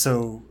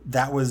 So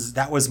that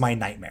was my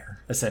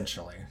nightmare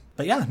essentially.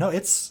 But yeah, no,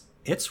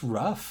 it's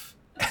rough.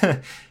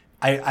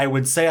 I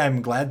would say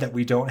I'm glad that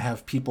we don't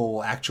have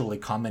people actually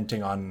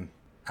commenting on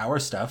our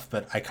stuff,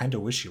 but I kind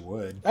of wish you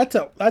would.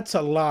 That's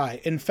a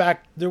lie. In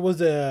fact, there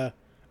was a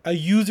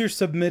user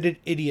submitted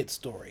idiot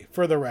story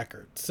for the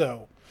record.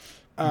 So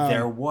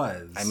there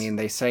was. I mean,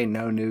 they say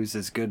no news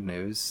is good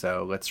news,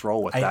 so let's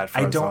roll with that for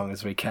as long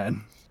as we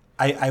can.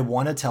 I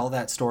want to tell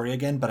that story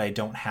again, but I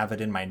don't have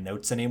it in my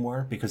notes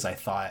anymore because I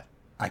thought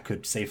I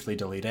could safely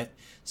delete it.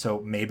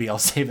 So maybe I'll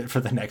save it for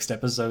the next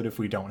episode if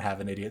we don't have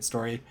an idiot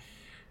story.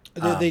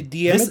 Did they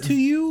DM it to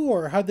you,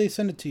 or how'd they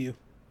send it to you?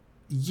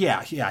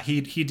 Yeah,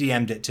 he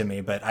DM'd it to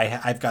me, but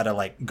I've got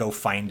to go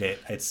find it.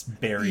 It's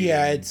buried.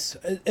 Yeah,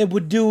 it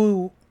would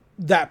do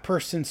that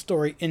person's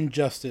story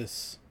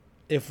injustice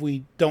if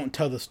we don't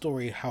tell the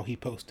story how he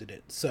posted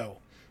it. So,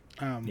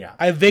 yeah,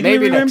 I vaguely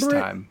maybe remember next it.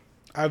 time.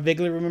 I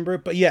vaguely remember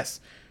it, but yes,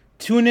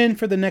 tune in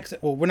for the next.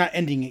 Well, we're not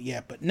ending it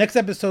yet, but next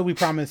episode we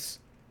promise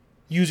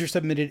user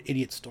submitted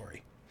idiot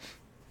story.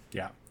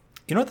 Yeah,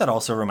 you know what that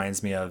also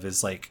reminds me of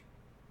is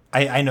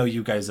I know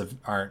you guys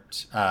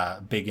aren't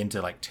big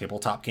into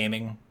tabletop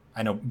gaming.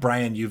 I know,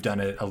 Brian, you've done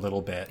it a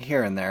little bit.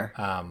 Here and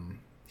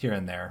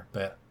there.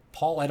 But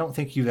Paul, I don't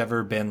think you've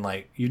ever been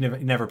you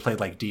never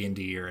played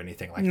D&D or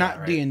anything like that, right?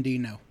 Not D&D,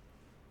 no.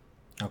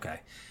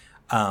 Okay.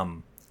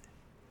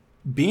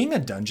 Being a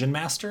dungeon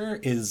master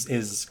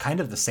is kind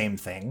of the same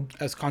thing.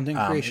 As content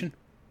creation?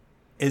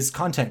 Is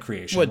content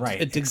creation,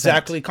 right. It's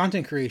exactly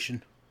content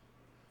creation.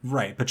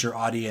 Right, but your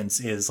audience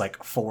is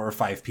 4 or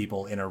 5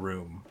 people in a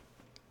room,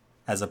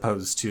 as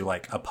opposed to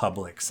a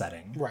public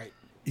setting. Right.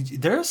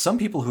 There are some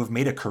people who have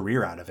made a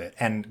career out of it,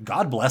 and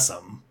God bless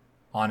them,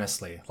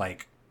 honestly.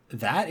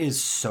 That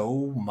is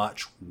so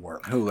much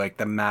work. Who,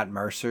 the Matt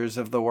Mercers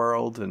of the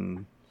world?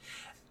 And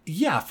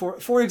yeah,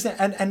 for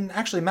example, and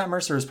actually Matt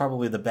Mercer is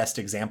probably the best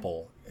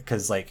example,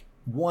 because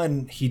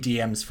one, he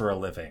DMs for a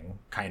living,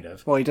 kind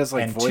of. Well, he does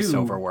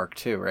voiceover work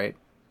too, right?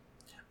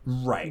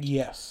 Right.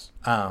 Yes.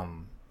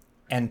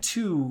 And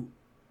two,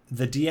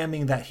 the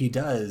DMing that he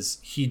does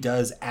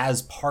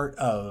as part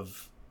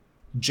of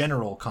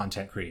general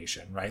content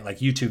creation, right?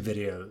 YouTube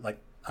video,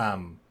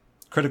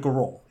 Critical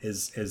Role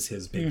is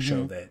his big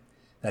show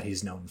that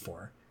he's known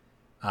for.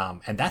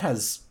 And that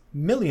has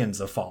millions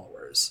of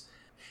followers.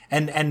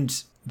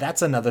 And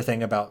that's another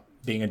thing about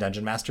being a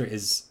dungeon master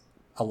is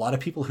a lot of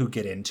people who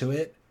get into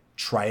it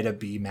try to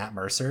be Matt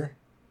Mercer.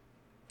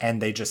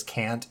 and they just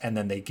can't, and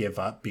then they give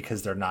up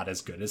because they're not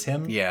as good as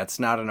him. Yeah, it's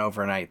not an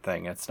overnight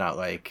thing. It's not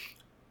like...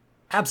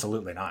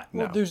 Absolutely not.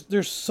 Well, No.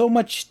 there's so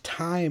much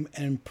time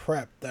and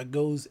prep that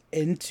goes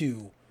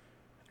into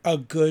a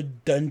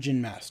good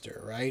dungeon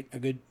master, right?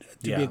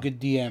 Be a good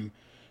DM,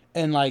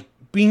 and like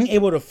being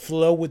able to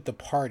flow with the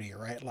party,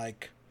 right?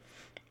 Like,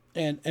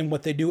 and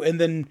what they do,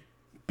 and then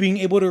being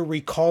able to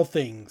recall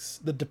things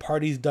that the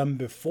party's done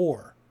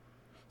before.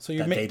 So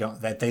you're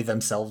that they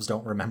themselves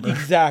don't remember.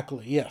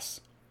 Exactly.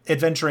 Yes.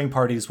 Adventuring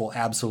parties will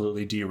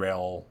absolutely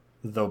derail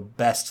the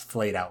best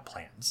laid out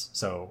plans.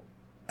 So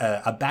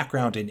a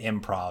background in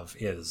improv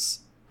is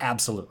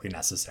absolutely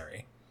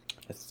necessary.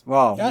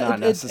 Not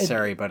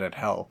necessary, but it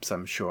helps,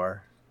 I'm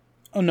sure.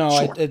 Oh no,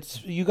 Sure.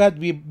 it's you got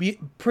to be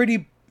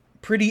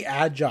pretty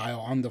agile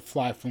on the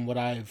fly from what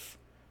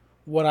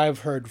I've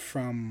heard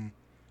from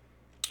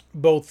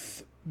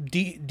both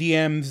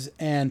DMs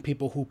and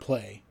people who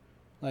play.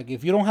 Like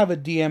if you don't have a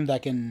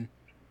DM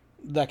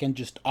that can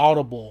just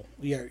audible,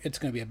 yeah, it's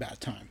going to be a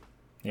bad time.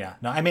 Yeah.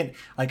 No, I mean,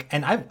 like,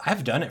 and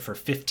I've done it for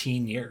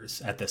 15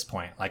 years at this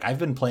point. Like I've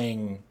been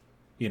playing,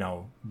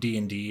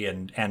 D&D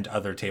and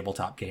other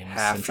tabletop games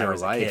since I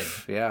was a kid.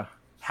 Yeah.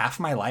 Half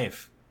my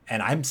life,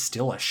 and I'm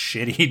still a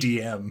shitty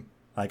DM.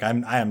 Like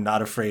I am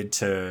not afraid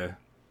to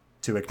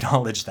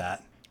acknowledge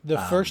that. The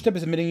first step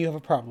is admitting you have a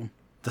problem.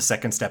 The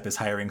second step is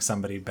hiring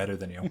somebody better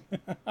than you.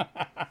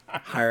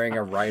 Hiring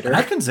a writer. And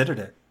I've considered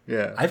it.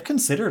 Yeah. I've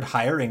considered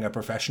hiring a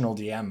professional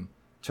DM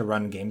to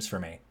run games for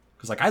me.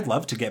 Because like I'd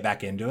love to get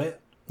back into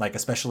it. Like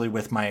especially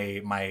with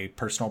my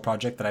personal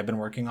project that I've been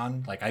working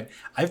on. Like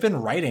I've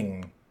been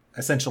writing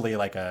essentially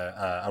like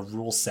a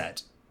rule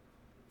set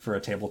for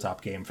a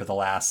tabletop game for the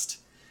last,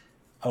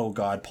 oh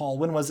God, Paul,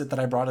 when was it that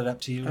I brought it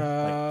up to you?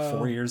 Like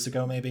 4 years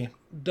ago, maybe?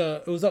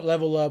 It was at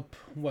Level Up,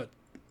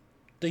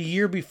 the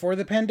year before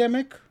the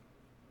pandemic?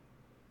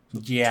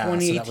 Yeah,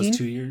 2018? so that was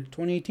 2 years.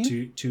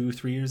 2018?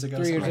 3 years ago.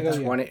 3 years something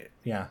ago, like that.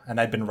 Yeah, and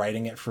I'd been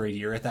writing it for a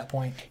year at that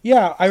point.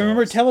 Yeah, I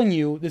remember telling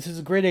you, this is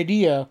a great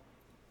idea,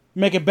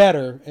 make it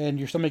better, and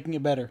you're still making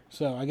it better.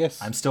 So I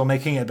guess... I'm still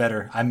making it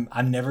better. I'm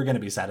never going to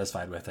be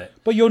satisfied with it.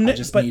 But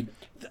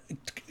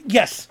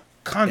yes,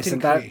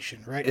 content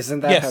creation, right?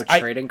 Isn't that how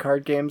trading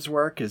card games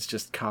work? Is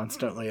just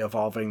constantly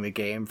evolving the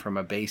game from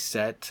a base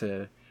set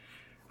to...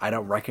 I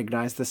don't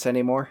recognize this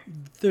anymore.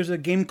 There's a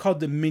game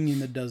called Dominion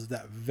that does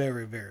that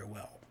very, very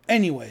well.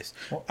 Anyways,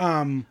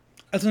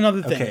 that's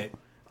another thing. Okay.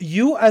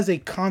 You as a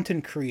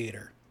content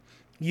creator,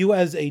 you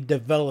as a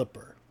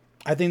developer,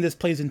 I think this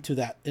plays into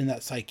that in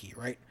that psyche,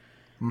 right?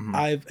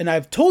 Mm-hmm.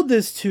 I've told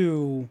this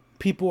to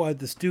people at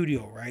the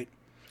studio, right?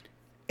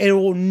 It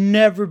will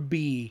never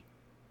be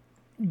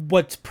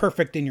what's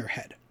perfect in your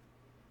head.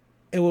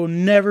 It will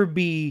never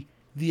be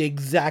the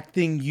exact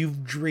thing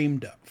you've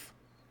dreamed of.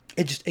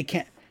 It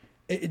can't.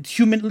 It's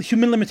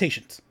human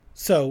limitations.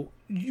 So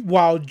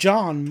while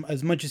John,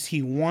 as much as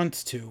he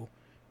wants to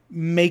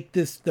make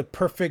this the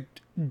perfect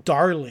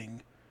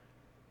darling,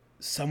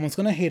 someone's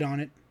going to hate on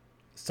it.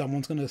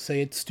 Someone's going to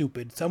say it's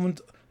stupid.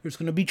 There's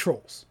going to be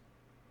trolls.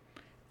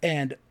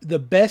 And the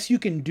best you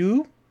can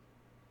do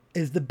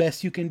is the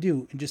best you can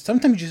do. And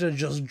sometimes you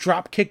just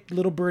drop kick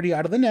little birdie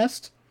out of the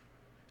nest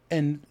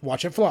and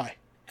watch it fly.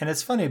 And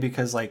it's funny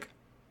because like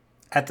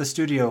at the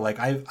studio, like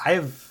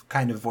I've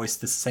kind of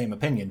voiced the same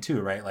opinion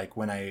too, right? Like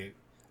when a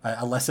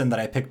lesson that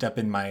I picked up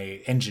in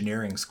my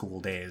engineering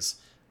school days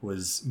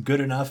was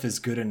good enough is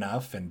good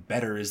enough and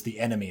better is the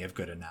enemy of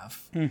good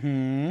enough.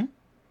 Mm-hmm.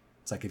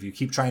 It's like if you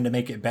keep trying to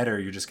make it better,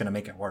 you're just going to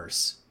make it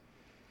worse.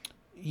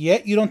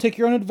 Yet you don't take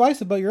your own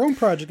advice about your own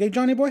project, eh,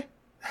 Johnny boy?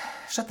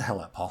 Shut the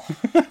hell up, Paul.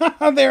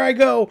 There I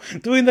go,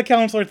 doing the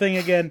counselor thing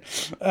again.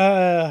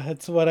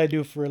 That's what I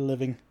do for a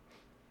living.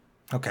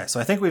 Okay, so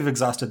I think we've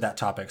exhausted that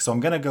topic. So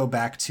I'm going to go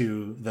back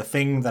to the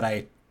thing that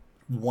I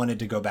wanted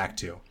to go back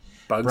to.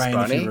 Bugs Brian,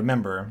 Bunny? if you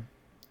remember,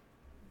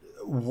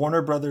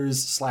 Warner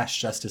Brothers /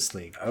 Justice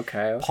League.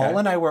 Okay. Paul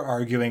and I were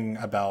arguing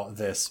about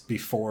this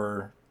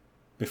before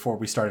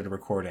we started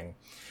recording.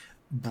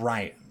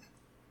 Brian,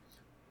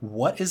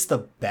 what is the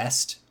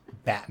best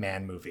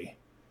Batman movie?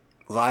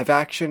 Live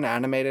action,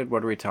 animated,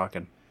 what are we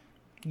talking?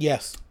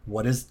 Yes.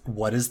 What is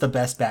the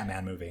best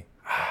Batman movie?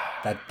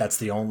 That's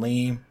the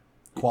only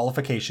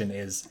qualification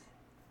is,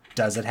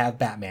 does it have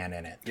Batman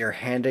in it? You're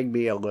handing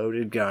me a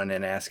loaded gun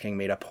and asking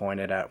me to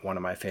point it at one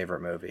of my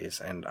favorite movies,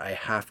 and I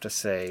have to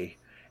say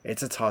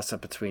it's a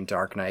toss-up between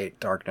Dark Knight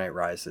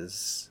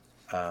Rises.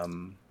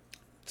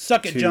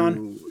 Suck it,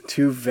 John.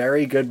 Two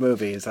very good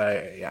movies.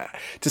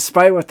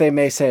 Despite what they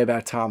may say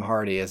about Tom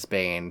Hardy as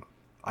Bane,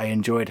 I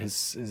enjoyed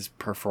his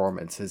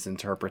performance, his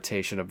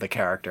interpretation of the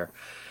character.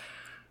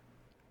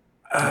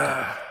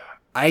 I'll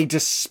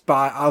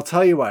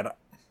tell you what.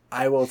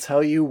 I will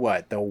tell you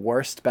what. The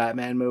worst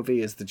Batman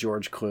movie is the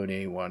George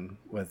Clooney one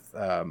with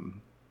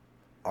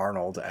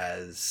Arnold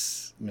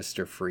as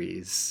Mr.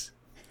 Freeze.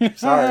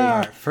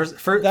 Sorry.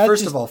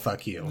 First of all,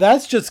 fuck you.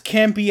 That's just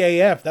campy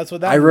AF. That's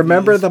what that I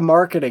remember is. the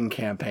marketing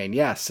campaign.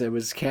 Yes, it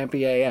was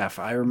campy AF.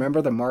 I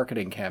remember the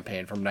marketing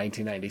campaign from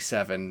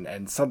 1997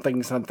 and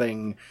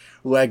something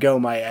Lego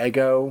my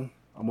ego.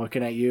 I'm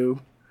looking at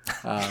you.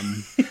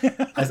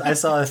 I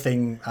saw a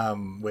thing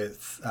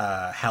with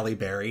Halle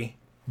Berry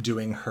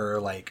doing her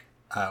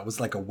was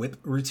like a whip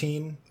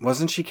routine.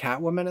 Wasn't she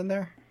Catwoman in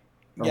there?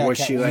 Or was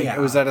she like? Yeah.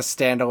 Was that a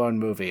standalone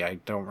movie? I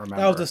don't remember.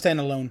 That was a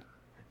standalone.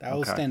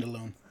 Was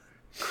standalone.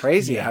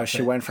 Crazy how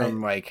she went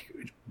from like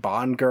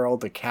Bond girl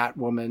to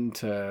Catwoman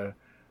to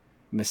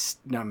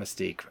not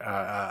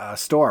Mystique,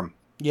 Storm.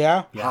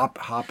 Yeah.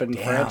 Hopping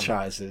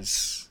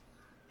franchises.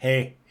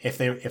 Hey, if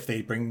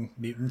they bring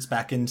mutants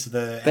back into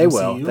the they MCU,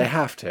 will. They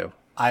have to.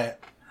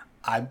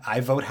 I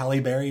vote Halle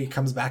Berry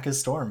comes back as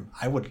Storm.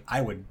 I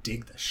would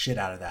dig the shit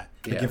out of that.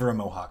 Yeah. Give her a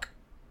mohawk.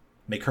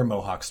 Make her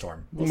Mohawk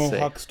Storm.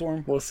 Mohawk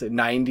Storm. We'll see.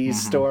 90s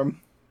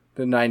Storm.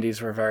 The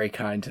 90s were very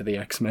kind to the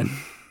X-Men.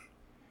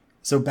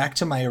 So back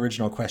to my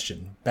original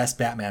question. Best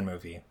Batman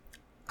movie.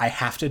 I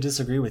have to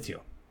disagree with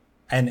you.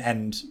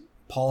 And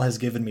Paul has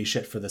given me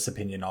shit for this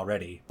opinion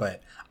already,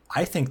 but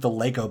I think the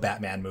Lego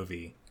Batman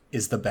movie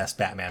is the best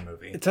Batman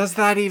movie. Does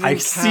that even count?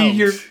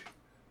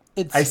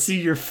 I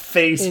see your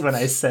face when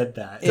I said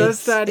that.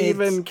 Does that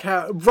even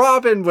count?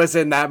 Robin was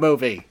in that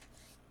movie.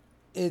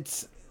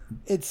 It's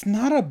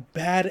not a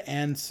bad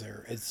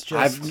answer. It's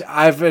just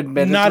I've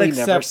admittedly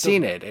never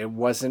seen it. It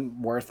wasn't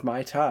worth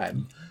my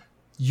time.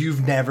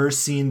 You've never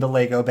seen the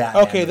Lego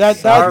Batman. Okay,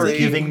 that's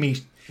giving me.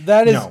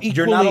 That is equally,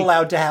 you're not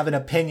allowed to have an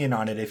opinion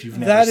on it if you've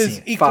never seen it. That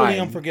is equally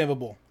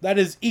unforgivable. That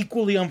is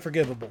equally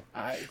unforgivable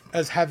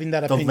as having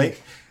that opinion.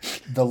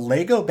 The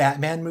Lego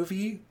Batman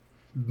movie,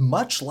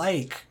 much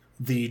like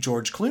the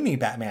George Clooney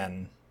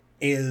Batman,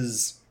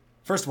 is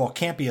first of all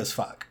campy as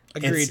fuck.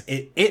 Agreed.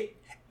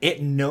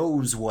 It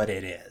knows what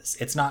it is.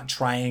 It's not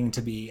trying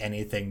to be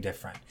anything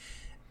different.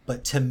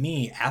 But to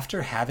me,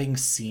 after having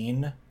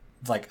seen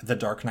like the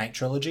Dark Knight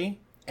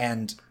trilogy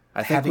and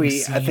I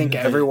think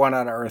everyone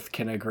on Earth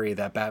can agree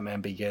that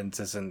Batman Begins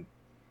isn't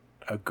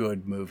a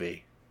good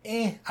movie.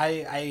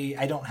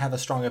 I don't have a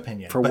strong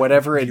opinion. For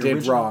whatever it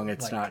did wrong,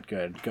 it's not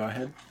good. Go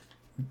ahead.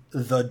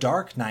 The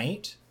Dark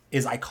Knight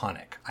is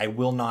iconic. I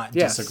will not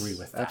disagree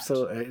with that.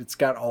 Absolutely. It's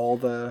got all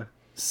the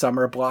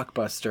summer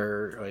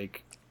blockbuster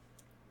like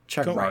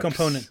check marks.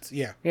 Components,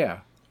 yeah. Yeah.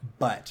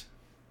 But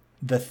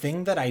the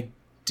thing that I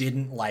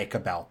didn't like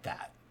about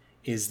that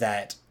is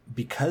that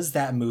because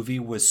that movie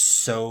was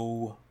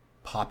so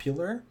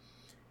popular,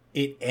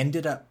 it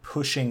ended up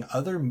pushing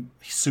other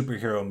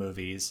superhero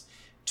movies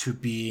to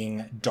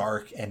being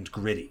dark and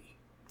gritty.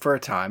 For a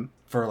time.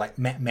 For like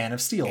Man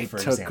of Steel, for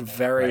example. It took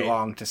very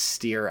long to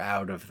steer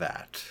out of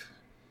that.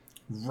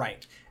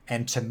 Right.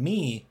 And to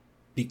me,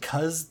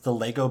 because the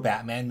Lego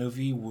Batman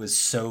movie was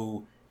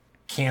so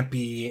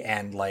campy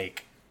and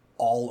like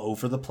all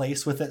over the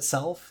place with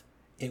itself,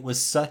 it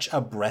was such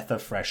a breath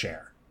of fresh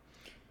air.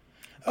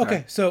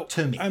 Okay, so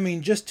to me, I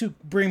mean, just to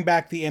bring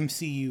back the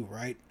MCU,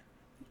 right?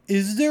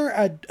 Is there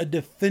a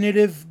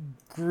definitive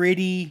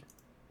gritty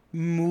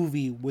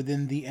movie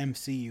within the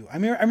MCU? I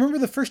mean, I remember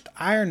the first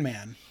Iron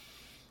Man,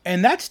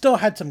 and that still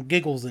had some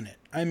giggles in it.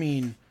 I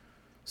mean,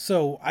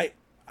 so I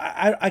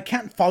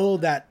can't follow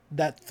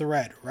that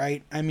thread,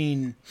 right? I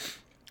mean,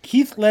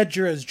 Heath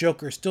Ledger as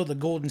Joker is still the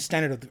golden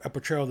standard of a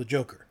portrayal of the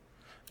Joker.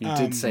 You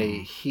did say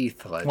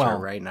Heath Ledger,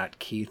 right? Not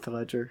Keith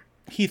Ledger?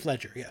 Heath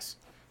Ledger, yes.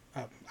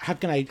 How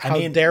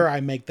dare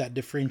I make that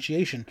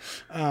differentiation?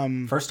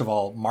 First of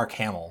all, Mark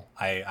Hamill,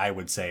 I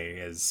would say,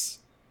 is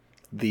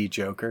the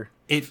Joker.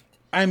 If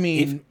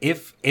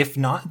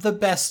not the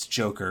best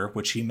Joker,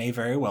 which he may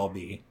very well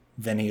be,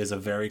 then he is a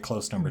very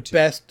close number 2.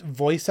 Best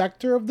voice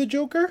actor of the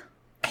Joker,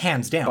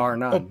 hands down, bar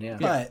none. Yeah,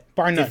 but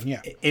bar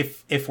none.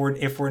 If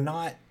we're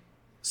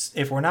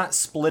not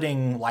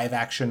splitting live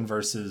action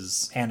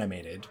versus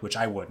animated, which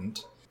I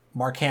wouldn't,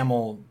 Mark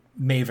Hamill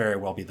may very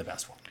well be the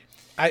best one.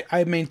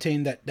 I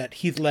maintain that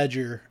Heath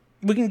Ledger,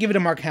 we can give it to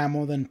Mark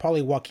Hamill, then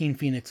probably Joaquin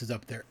Phoenix is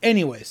up there.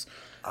 Anyways,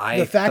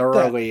 I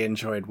thoroughly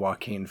enjoyed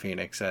Joaquin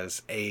Phoenix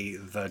as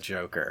the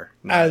Joker.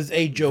 As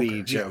a Joker.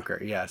 The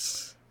Joker,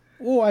 yes.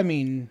 Well, I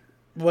mean,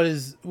 what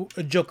is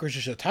a Joker's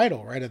just a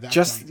title, right? At that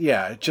point.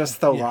 Yeah, just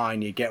the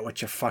line, you get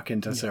what you fucking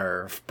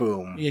deserve. Yeah.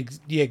 Boom.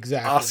 Yeah,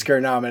 exactly. Oscar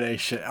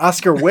nomination.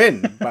 Oscar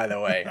win, by the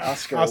way.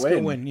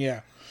 Oscar win, yeah.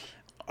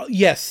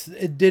 Yes,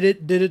 did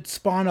it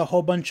spawn a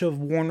whole bunch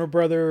of Warner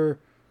Brother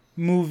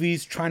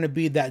movies trying to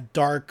be that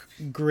dark,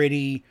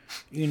 gritty,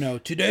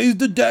 today's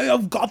the day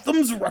of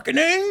Gotham's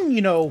reckoning,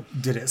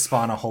 Did it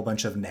spawn a whole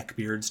bunch of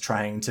neckbeards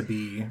trying to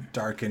be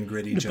dark and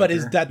gritty Joker? But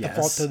is that the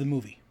fault of the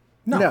movie?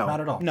 No, not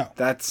at all. No.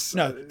 That's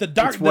the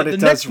dark, what it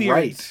does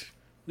right.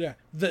 Yeah.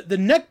 The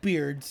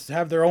neckbeards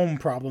have their own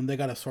problem they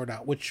gotta sort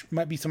out, which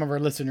might be some of our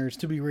listeners,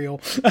 to be real.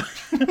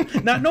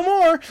 Not no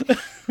more.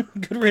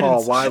 Good riddance.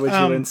 Paul, why would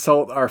you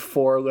insult our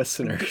 4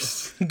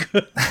 listeners?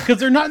 Because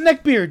they're not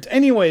neckbeards.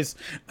 Anyways.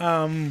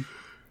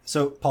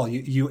 So, Paul,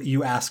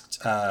 you asked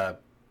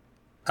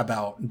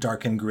about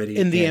dark and gritty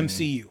in the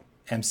MCU.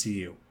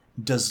 MCU.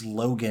 Does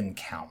Logan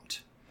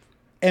count?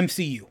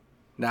 MCU.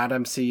 Not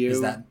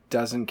MCU.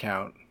 Doesn't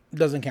count.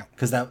 Doesn't count.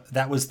 Because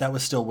that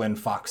was still when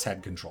Fox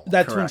had control.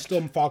 That's Correct. when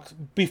still Fox,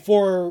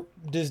 before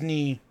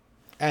Disney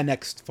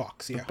annexed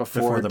Fox, yeah.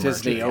 Before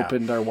Disney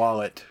opened their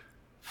wallet.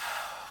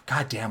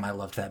 God damn, I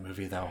loved that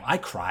movie though. I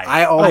cried.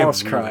 I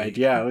almost cried.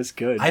 Yeah, it was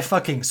good. I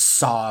fucking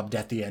sobbed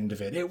at the end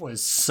of it. It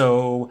was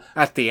so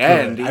at the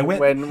end.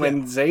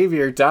 When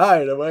Xavier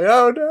died, I'm like,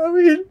 oh no.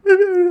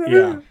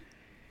 Yeah.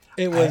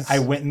 It was. I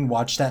went and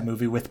watched that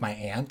movie with my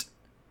aunt.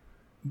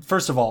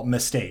 First of all,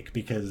 mistake,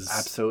 because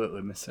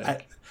absolutely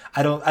mistake.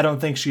 I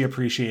don't think she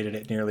appreciated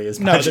it nearly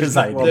as much as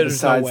I did.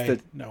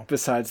 Well,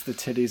 besides the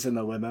titties in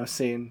the limo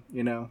scene,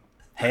 you know.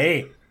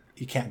 Hey,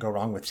 you can't go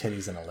wrong with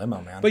titties in a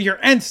limo, man. But your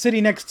aunt's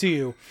sitting next to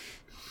you.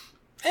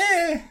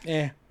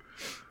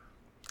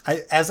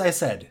 As I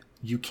said,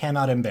 you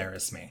cannot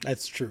embarrass me.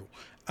 That's true.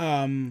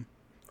 Logan.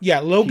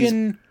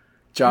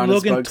 John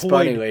is Bugs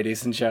Bunny,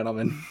 ladies and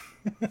gentlemen.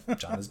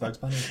 John is Bugs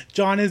Bunny.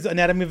 John is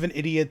Anatomy of an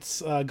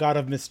Idiot's God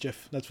of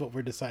Mischief. That's what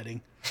we're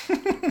deciding.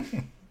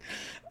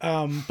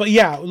 But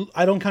yeah,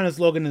 I don't count as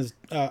Logan as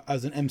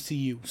an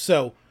MCU.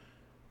 So,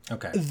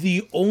 okay.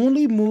 The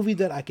only movie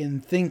that I can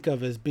think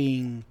of as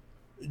being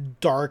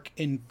dark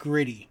and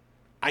gritty,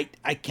 I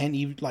can't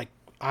even, like,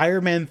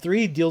 Iron Man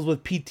 3 deals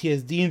with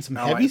PTSD and some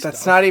heavy stuff.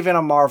 That's not even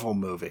a Marvel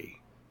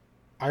movie.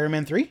 Iron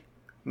Man 3?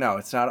 No,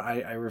 it's not.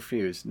 I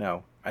refuse.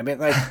 No. I mean,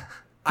 like,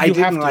 I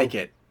didn't like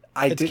it.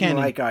 I didn't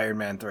like Iron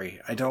Man 3.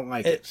 I don't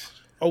like it.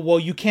 Oh, well,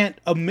 you can't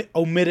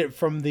omit it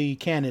from the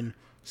canon,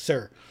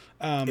 sir.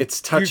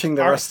 It's touching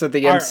the rest of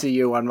the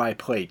MCU on my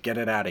plate. Get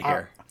it out of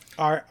here.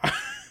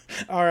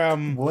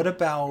 What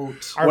about...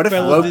 What if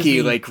Loki,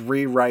 Disney, like,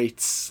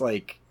 rewrites,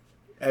 like,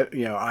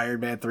 Iron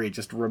Man 3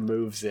 just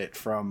removes it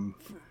from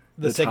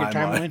the sacred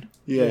timeline?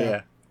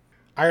 Yeah.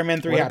 Iron Man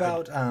 3 what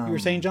happened. About, you were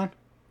saying, John?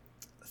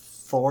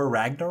 Thor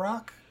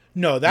Ragnarok?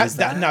 No,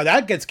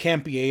 that gets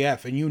campy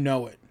AF, and you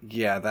know it.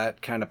 Yeah,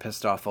 that kind of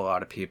pissed off a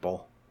lot of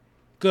people.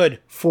 Good.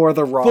 For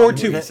the wrong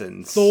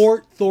reasons.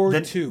 Thor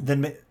 2.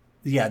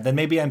 Then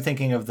maybe I'm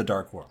thinking of The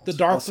Dark World. The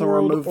Dark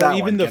World, remove that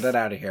one. Get it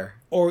out of here.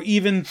 Or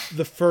even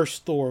the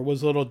first Thor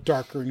was a little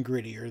darker and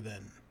grittier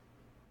than.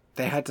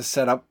 They had to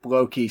set up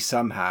Loki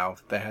somehow.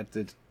 They had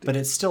to. But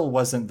it still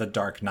wasn't the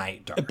Dark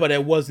Knight dark. But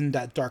it wasn't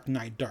that Dark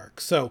Knight dark.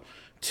 So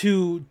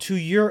to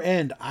your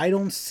end, I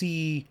don't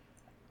see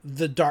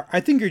the dark.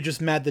 I think you're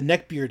just mad the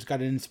Neckbeard's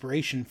got an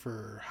inspiration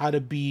for how to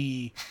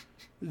be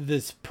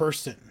this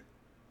person.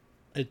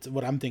 It's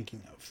what I'm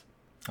thinking of.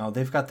 Oh,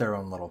 they've got their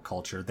own little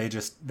culture. They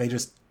just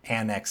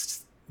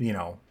annexed,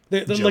 They're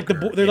like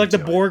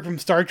the Borg from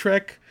Star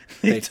Trek.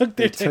 They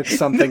took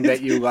something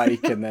that you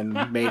like and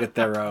then made it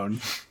their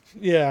own.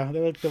 Yeah,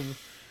 they're like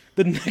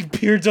the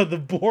neckbeards of the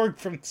Borg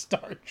from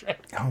Star Trek.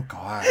 Oh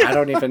God, I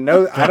don't even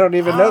know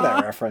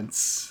that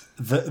reference.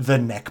 The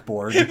neck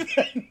Borg.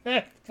 The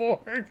neck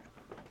Borg.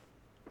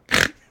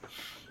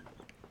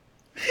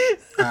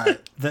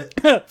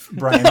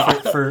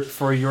 Brian,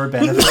 for your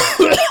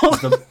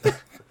benefit.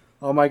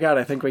 Oh my God,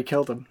 I think we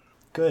killed him.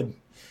 Good.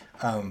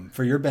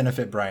 For your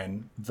benefit,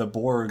 Brian, the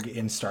Borg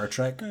in Star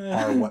Trek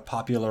are what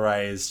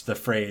popularized the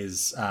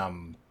phrase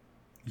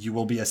 "you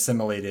will be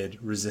assimilated.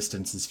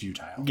 Resistance is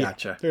futile."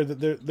 Gotcha. They're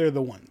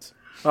the ones.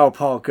 Oh,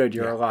 Paul, good,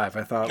 you're alive.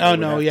 I thought. Oh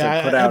no,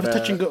 yeah, I was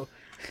touch and go.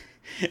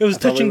 It was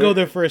touch and go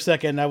there for a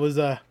second. I was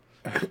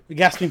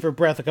gasping for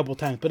breath a couple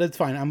times, but it's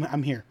fine.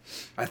 I'm here.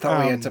 I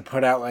thought we had to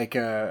put out like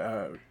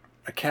a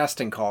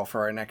casting call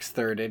for our next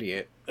third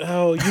idiot.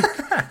 Oh,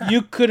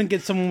 you couldn't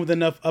get someone with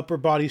enough upper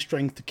body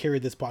strength to carry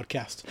this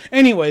podcast.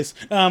 Anyways,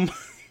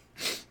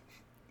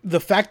 the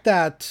fact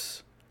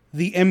that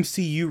the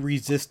MCU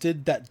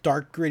resisted that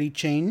dark gritty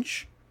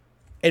change,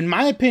 in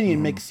my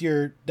opinion, makes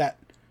that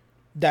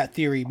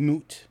theory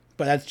moot.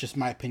 But that's just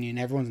my opinion.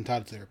 Everyone's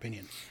entitled to their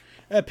opinion.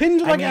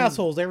 Opinions are like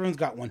assholes. Everyone's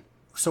got one.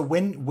 So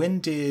when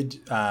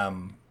did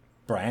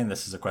Brian?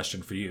 This is a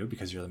question for you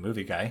because you're the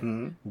movie guy.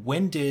 Mm-hmm.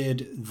 When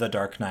did The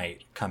Dark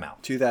Knight come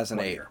out?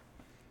 2008.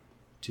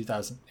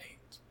 2008.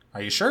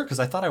 Are you sure? Because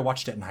I thought I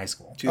watched it in high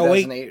school.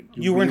 2008.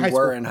 You were in high school.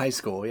 Were in high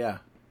school, yeah.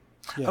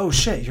 Oh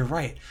shit, you're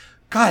right.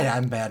 God,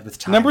 I'm bad with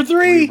time. Number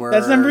 3.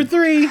 That's number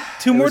 3.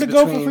 2 more to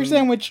go for free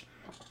sandwich.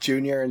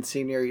 Junior and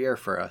senior year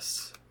for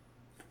us.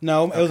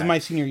 No, it was my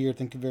senior year.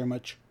 Thank you very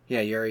much.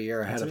 Yeah, you're a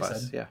year ahead of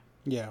us. Yeah.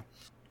 Yeah.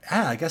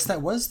 I guess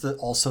that was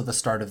also the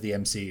start of the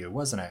MCU,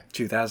 wasn't it?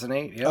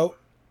 2008. Yep. Oh,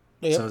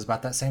 yep. So it was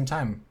about that same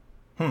time.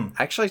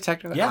 Actually,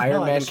 technically,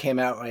 Iron Man came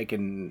out like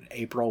in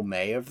April,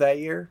 May of that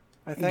year.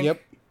 I think.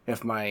 Yep.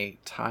 If my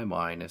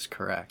timeline is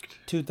correct.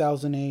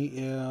 2008.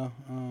 Yeah.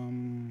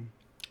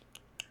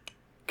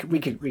 We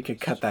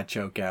could cut that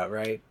joke out,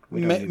 right?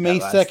 May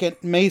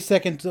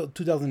 2nd,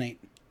 2008.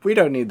 We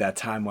don't need that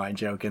timeline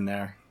joke in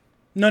there.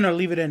 No,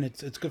 leave it in.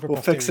 It's good for.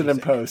 We'll fix it in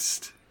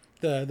post.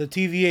 The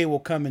TVA will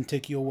come and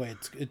take you away.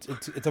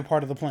 It's a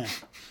part of the plan.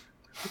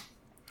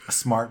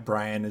 Smart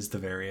Brian is the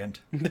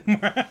variant.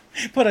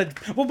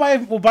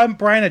 We'll buy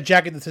Brian a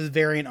jacket that says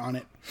variant on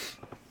it.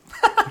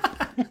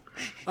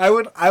 I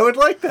would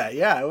like that.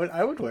 Yeah,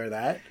 I would wear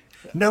that.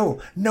 No,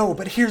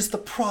 but here's the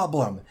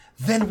problem.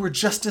 Then we're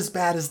just as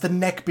bad as the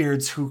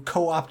Neckbeards who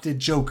co-opted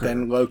Joker.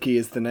 Then Loki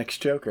is the next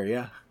Joker,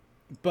 yeah.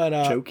 But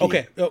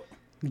okay. Oh,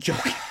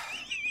 Joker.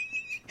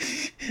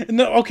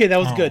 No, okay, that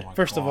was good.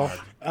 First of all,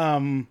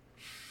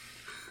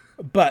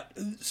 But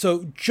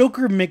so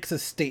Joker makes a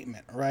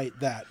statement, right?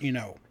 That,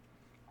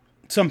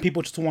 some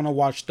people just want to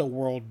watch the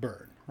world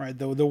burn, right?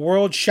 The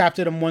world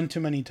shafted him one too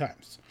many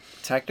times.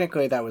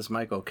 Technically, that was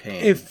Michael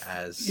Caine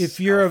if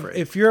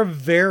you're a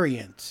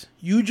variant,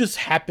 you just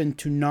happen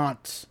to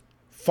not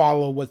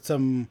follow what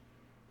some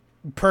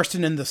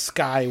person in the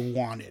sky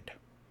wanted,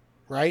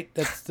 right?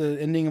 That's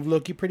the ending of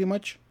Loki, pretty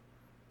much.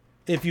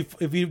 If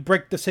you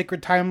break the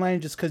sacred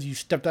timeline just because you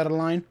stepped out of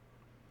line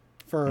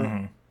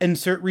for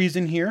insert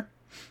reason here,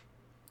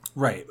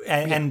 right,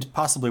 and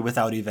possibly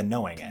without even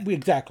knowing it.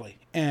 Exactly.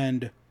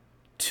 And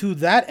to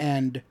that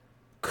end,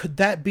 could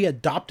that be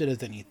adopted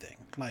as anything?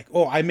 Like,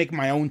 oh, I make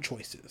my own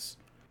choices.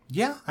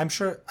 Yeah, I'm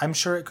sure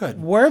it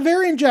could. Wear a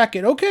variant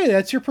jacket. Okay,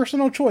 that's your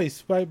personal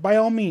choice. By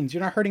all means,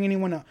 you're not hurting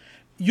anyone else.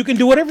 You can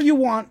do whatever you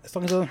want as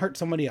long as it doesn't hurt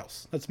somebody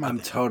else. That's my thing.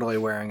 Totally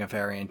wearing a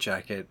variant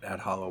jacket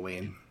at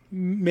Halloween.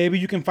 Maybe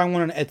you can find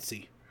one on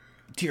Etsy.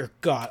 Dear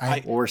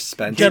God. Or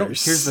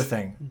Spencer's. Here's the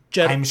thing.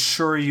 I'm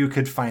sure you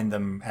could find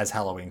them as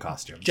Halloween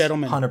costumes.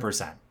 Gentlemen.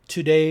 100%.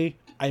 Today,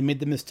 I made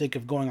the mistake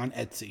of going on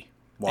Etsy.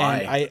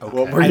 Why?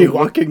 What were you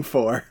looking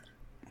for?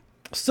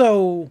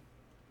 So,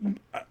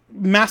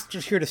 masks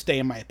are here to stay,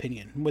 in my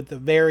opinion, with the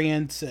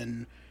variants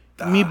and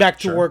me back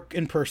to work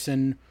in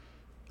person.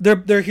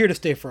 They're here to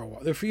stay for a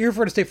while. They're here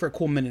to stay for a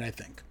cool minute, I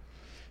think.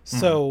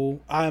 So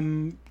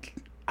I'm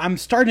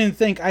starting to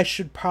think I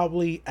should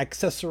probably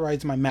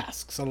accessorize my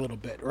masks a little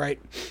bit, right?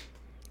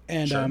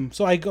 And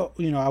so I go,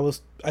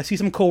 I see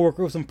some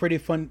coworkers with some pretty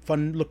fun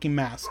looking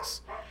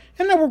masks,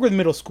 and I work with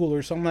middle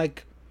schoolers. So I'm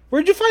like,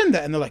 where'd you find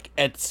that? And they're like,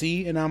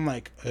 Etsy, and I'm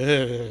like,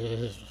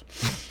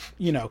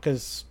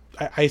 because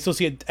I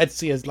associate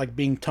Etsy as like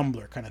being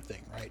Tumblr kind of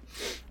thing, right?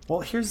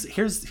 Well, here's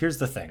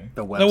the thing.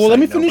 The website. Well, let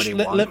me finish.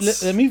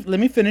 Let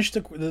me finish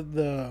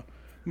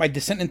my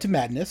descent into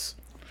madness.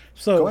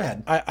 So go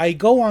ahead. I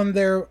go on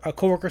there. A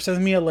coworker sends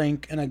me a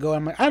link, and I go.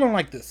 I'm like, I don't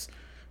like this.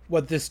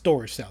 What this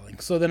store is selling.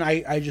 So then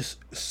I just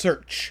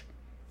search.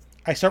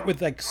 I start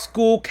with like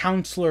school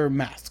counselor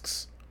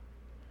masks,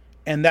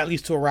 and that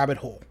leads to a rabbit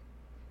hole.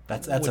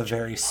 That's a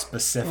very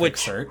specific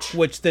search.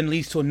 Which then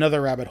leads to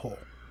another rabbit hole.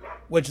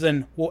 Which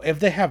then, well, if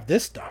they have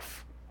this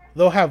stuff,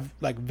 they'll have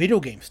like video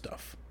game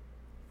stuff.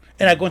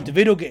 And I go into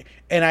video game,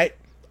 and I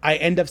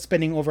end up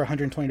spending over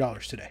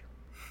 $120 today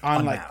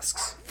on like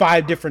masks.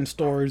 5 different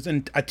stores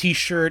and a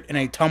T-shirt and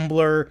a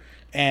tumbler,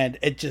 and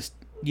it just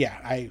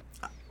I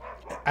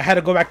had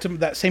to go back to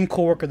that same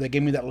coworker that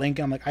gave me that link.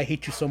 And I'm like, I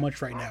hate you so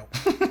much right now.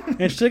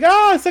 And she's like,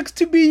 it sucks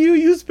to be you.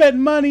 You spent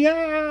money,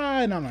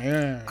 and I'm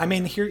like, I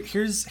mean,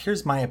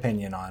 here's my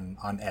opinion on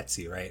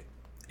Etsy, right?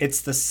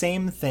 It's the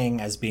same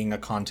thing as being a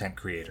content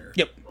creator.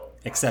 Yep.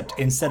 Except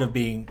instead of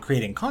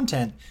creating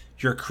content,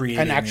 you're creating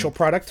an actual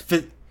product,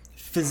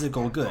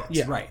 physical goods,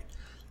 yeah. Right?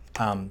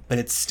 But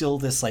it's still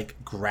this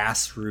like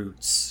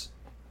grassroots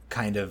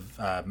kind of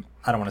I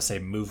don't want to say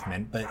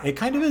movement, but it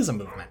kind of is a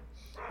movement,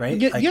 right?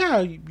 Yeah,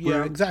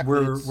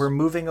 exactly. We're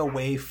moving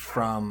away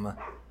from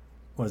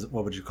what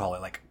would you call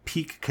it? Like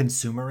peak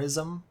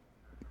consumerism.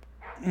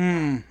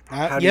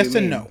 Yes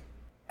and no.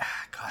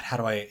 God, how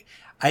do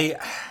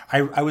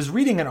I was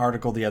reading an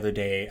article the other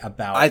day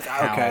about I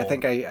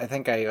think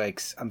I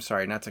like, I'm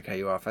sorry not to cut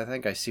you off. I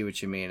think I see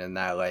what you mean in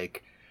that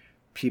like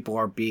people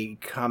are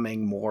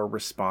becoming more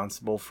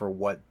responsible for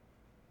what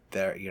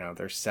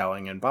they're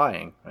selling and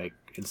buying. Like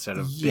instead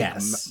of big,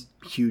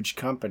 huge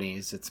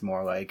companies, it's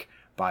more like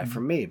buy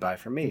from me, buy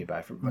from me,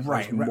 buy from me.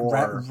 Right.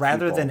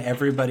 Rather than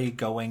everybody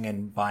going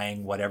and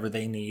buying whatever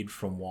they need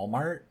from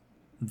Walmart,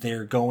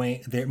 they're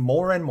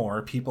more and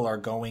more people are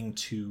going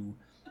to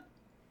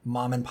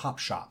mom and pop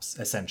shops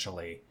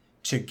essentially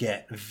to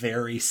get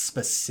very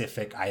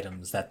specific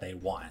items that they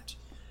want.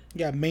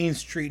 Yeah, Main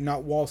Street,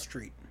 not Wall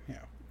Street. Yeah,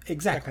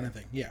 exactly, that kind of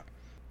thing. Yeah.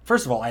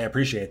 First of all, I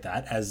appreciate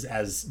that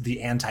as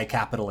the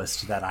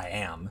anti-capitalist that I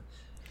am.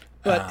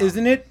 But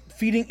isn't it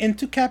feeding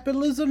into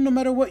capitalism no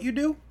matter what you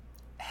do?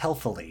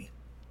 Healthily.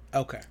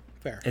 Okay,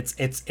 fair.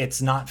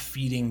 It's not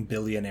feeding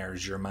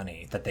billionaires your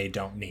money that they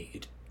don't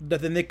need.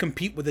 But then they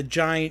compete with a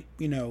giant,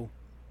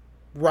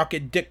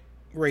 rocket dick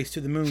race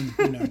to the moon.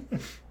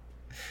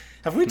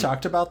 Have we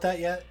talked about that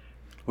yet?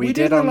 We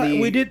did on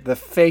the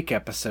fake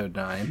episode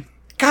 9.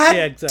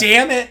 God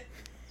damn it!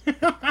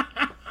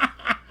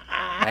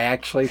 I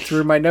actually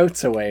threw my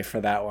notes away for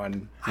that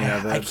one.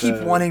 I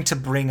keep wanting to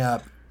bring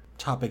up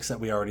topics that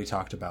we already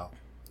talked about.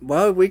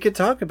 Well, we could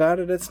talk about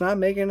it. It's not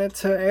making it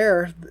to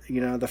air,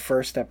 the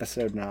first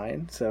episode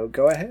 9. So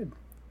go ahead.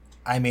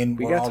 I mean,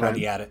 we're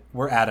already at it.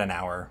 We're at an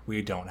hour.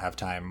 We don't have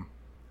time.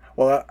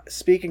 Well,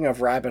 speaking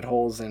of rabbit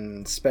holes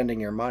and spending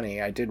your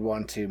money, I did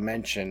want to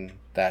mention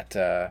that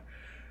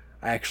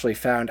I actually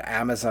found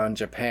Amazon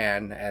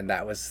Japan, and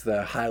that was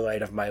the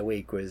highlight of my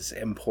week, was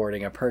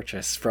importing a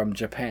purchase from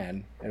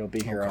Japan. It'll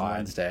be here on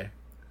Wednesday.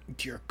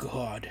 Dear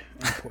God,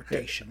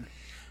 importation.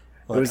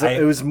 Look,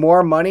 it was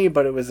more money,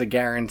 but it was a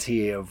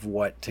guarantee of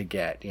what to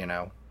get,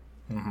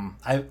 Mm-hmm.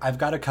 I've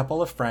got a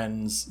couple of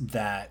friends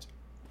that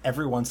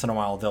every once in a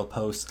while they'll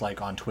post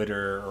like on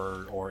Twitter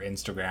or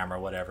Instagram or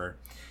whatever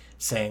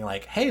saying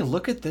like, hey,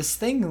 look at this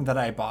thing that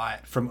I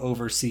bought from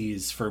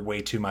overseas for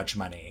way too much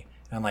money.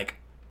 And I'm like,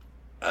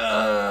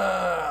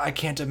 I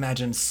can't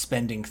imagine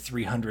spending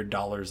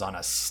 $300 on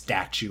a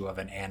statue of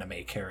an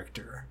anime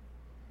character.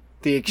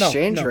 The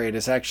exchange rate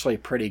is actually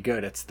pretty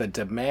good. It's the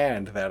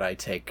demand that I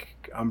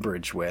take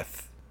umbrage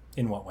with.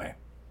 In what way?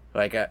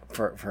 Like,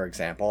 for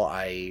example,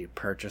 I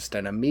purchased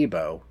an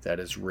amiibo that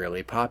is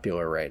really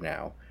popular right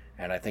now.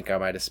 And I think I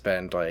might have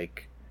spent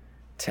like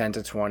 10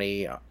 to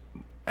 20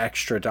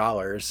 extra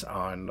dollars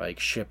on like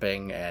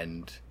shipping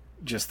and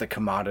just the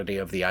commodity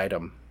of the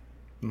item.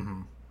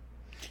 Mm-hmm.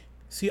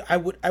 See, I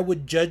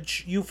would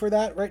judge you for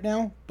that right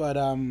now, but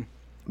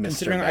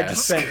considering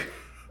Mask.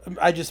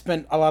 I just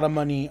spent a lot of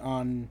money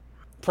on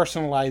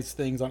personalized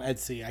things on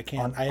Etsy. I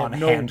can't. I have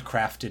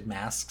handcrafted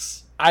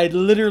masks. I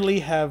literally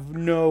have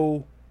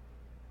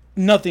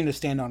nothing to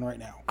stand on right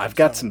now. I've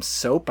got some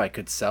soap I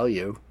could sell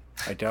you.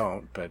 I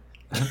don't, but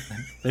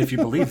if you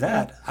believe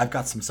that, I've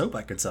got some soap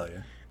I could sell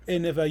you.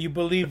 And if you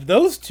believe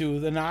those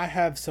two, then I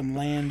have some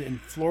land in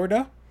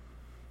Florida.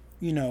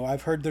 You know,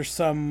 I've heard there's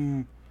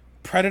some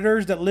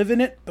predators that live in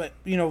it, but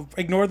you know,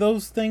 ignore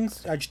those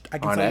things. I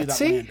can on sell you Etsy?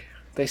 that land.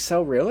 They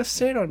sell real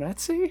estate on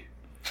Etsy?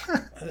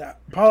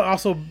 Probably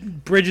also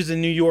bridges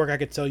in New York I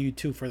could sell you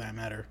too, for that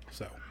matter.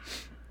 So,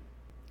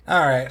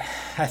 all right,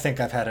 I think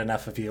I've had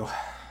enough of you.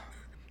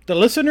 The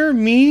listener,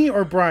 me,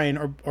 or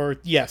Brian, or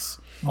yes,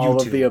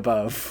 all of the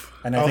above.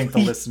 And I think the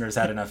listeners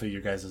had enough of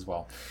you guys as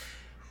well.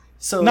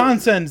 So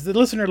nonsense. The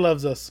listener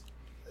loves us.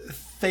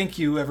 Thank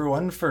you,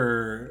 everyone,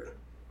 for.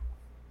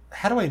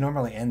 How do I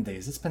normally end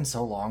these? It's been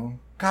so long.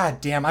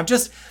 God damn!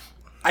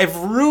 I've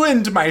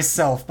ruined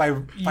myself by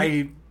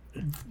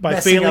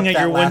failing at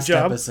your one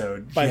job.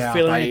 Episode. By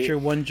failing at your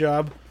one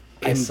job.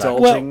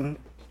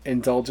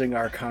 Indulging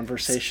our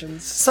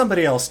conversations.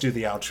 Somebody else do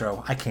the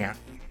outro. I can't.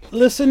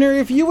 Listener,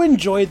 if you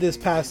enjoyed this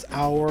past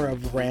hour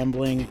of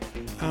rambling,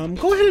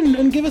 go ahead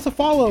and give us a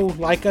follow,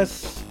 like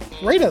us,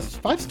 rate us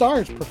 5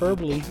 stars,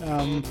 preferably.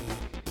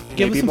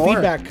 Give us some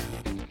feedback.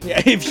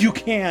 Yeah, if you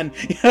can.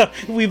 Yeah,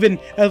 we've been,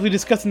 as we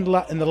discussed in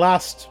the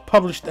last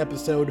published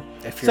episode,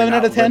 7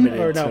 out of 10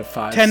 or no,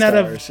 10 out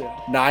of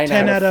 9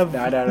 out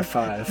of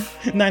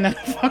 5. 9 out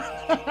of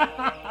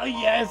 5.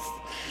 Yes.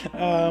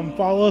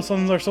 Follow us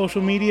on our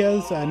social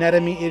medias,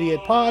 Anatomy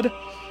Idiot Pod.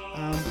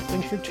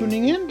 Thanks for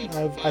tuning in.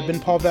 I've been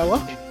Paul Vella.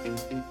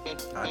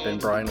 I've been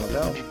Brian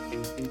Liddell.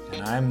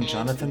 And I'm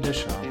Jonathan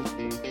Dishaw.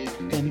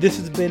 And this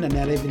has been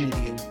Anatomy of an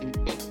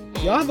Idiot.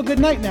 Y'all have a good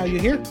night now, you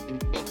hear?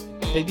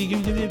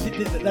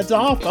 That's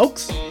all,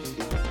 folks.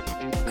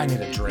 I need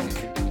a drink.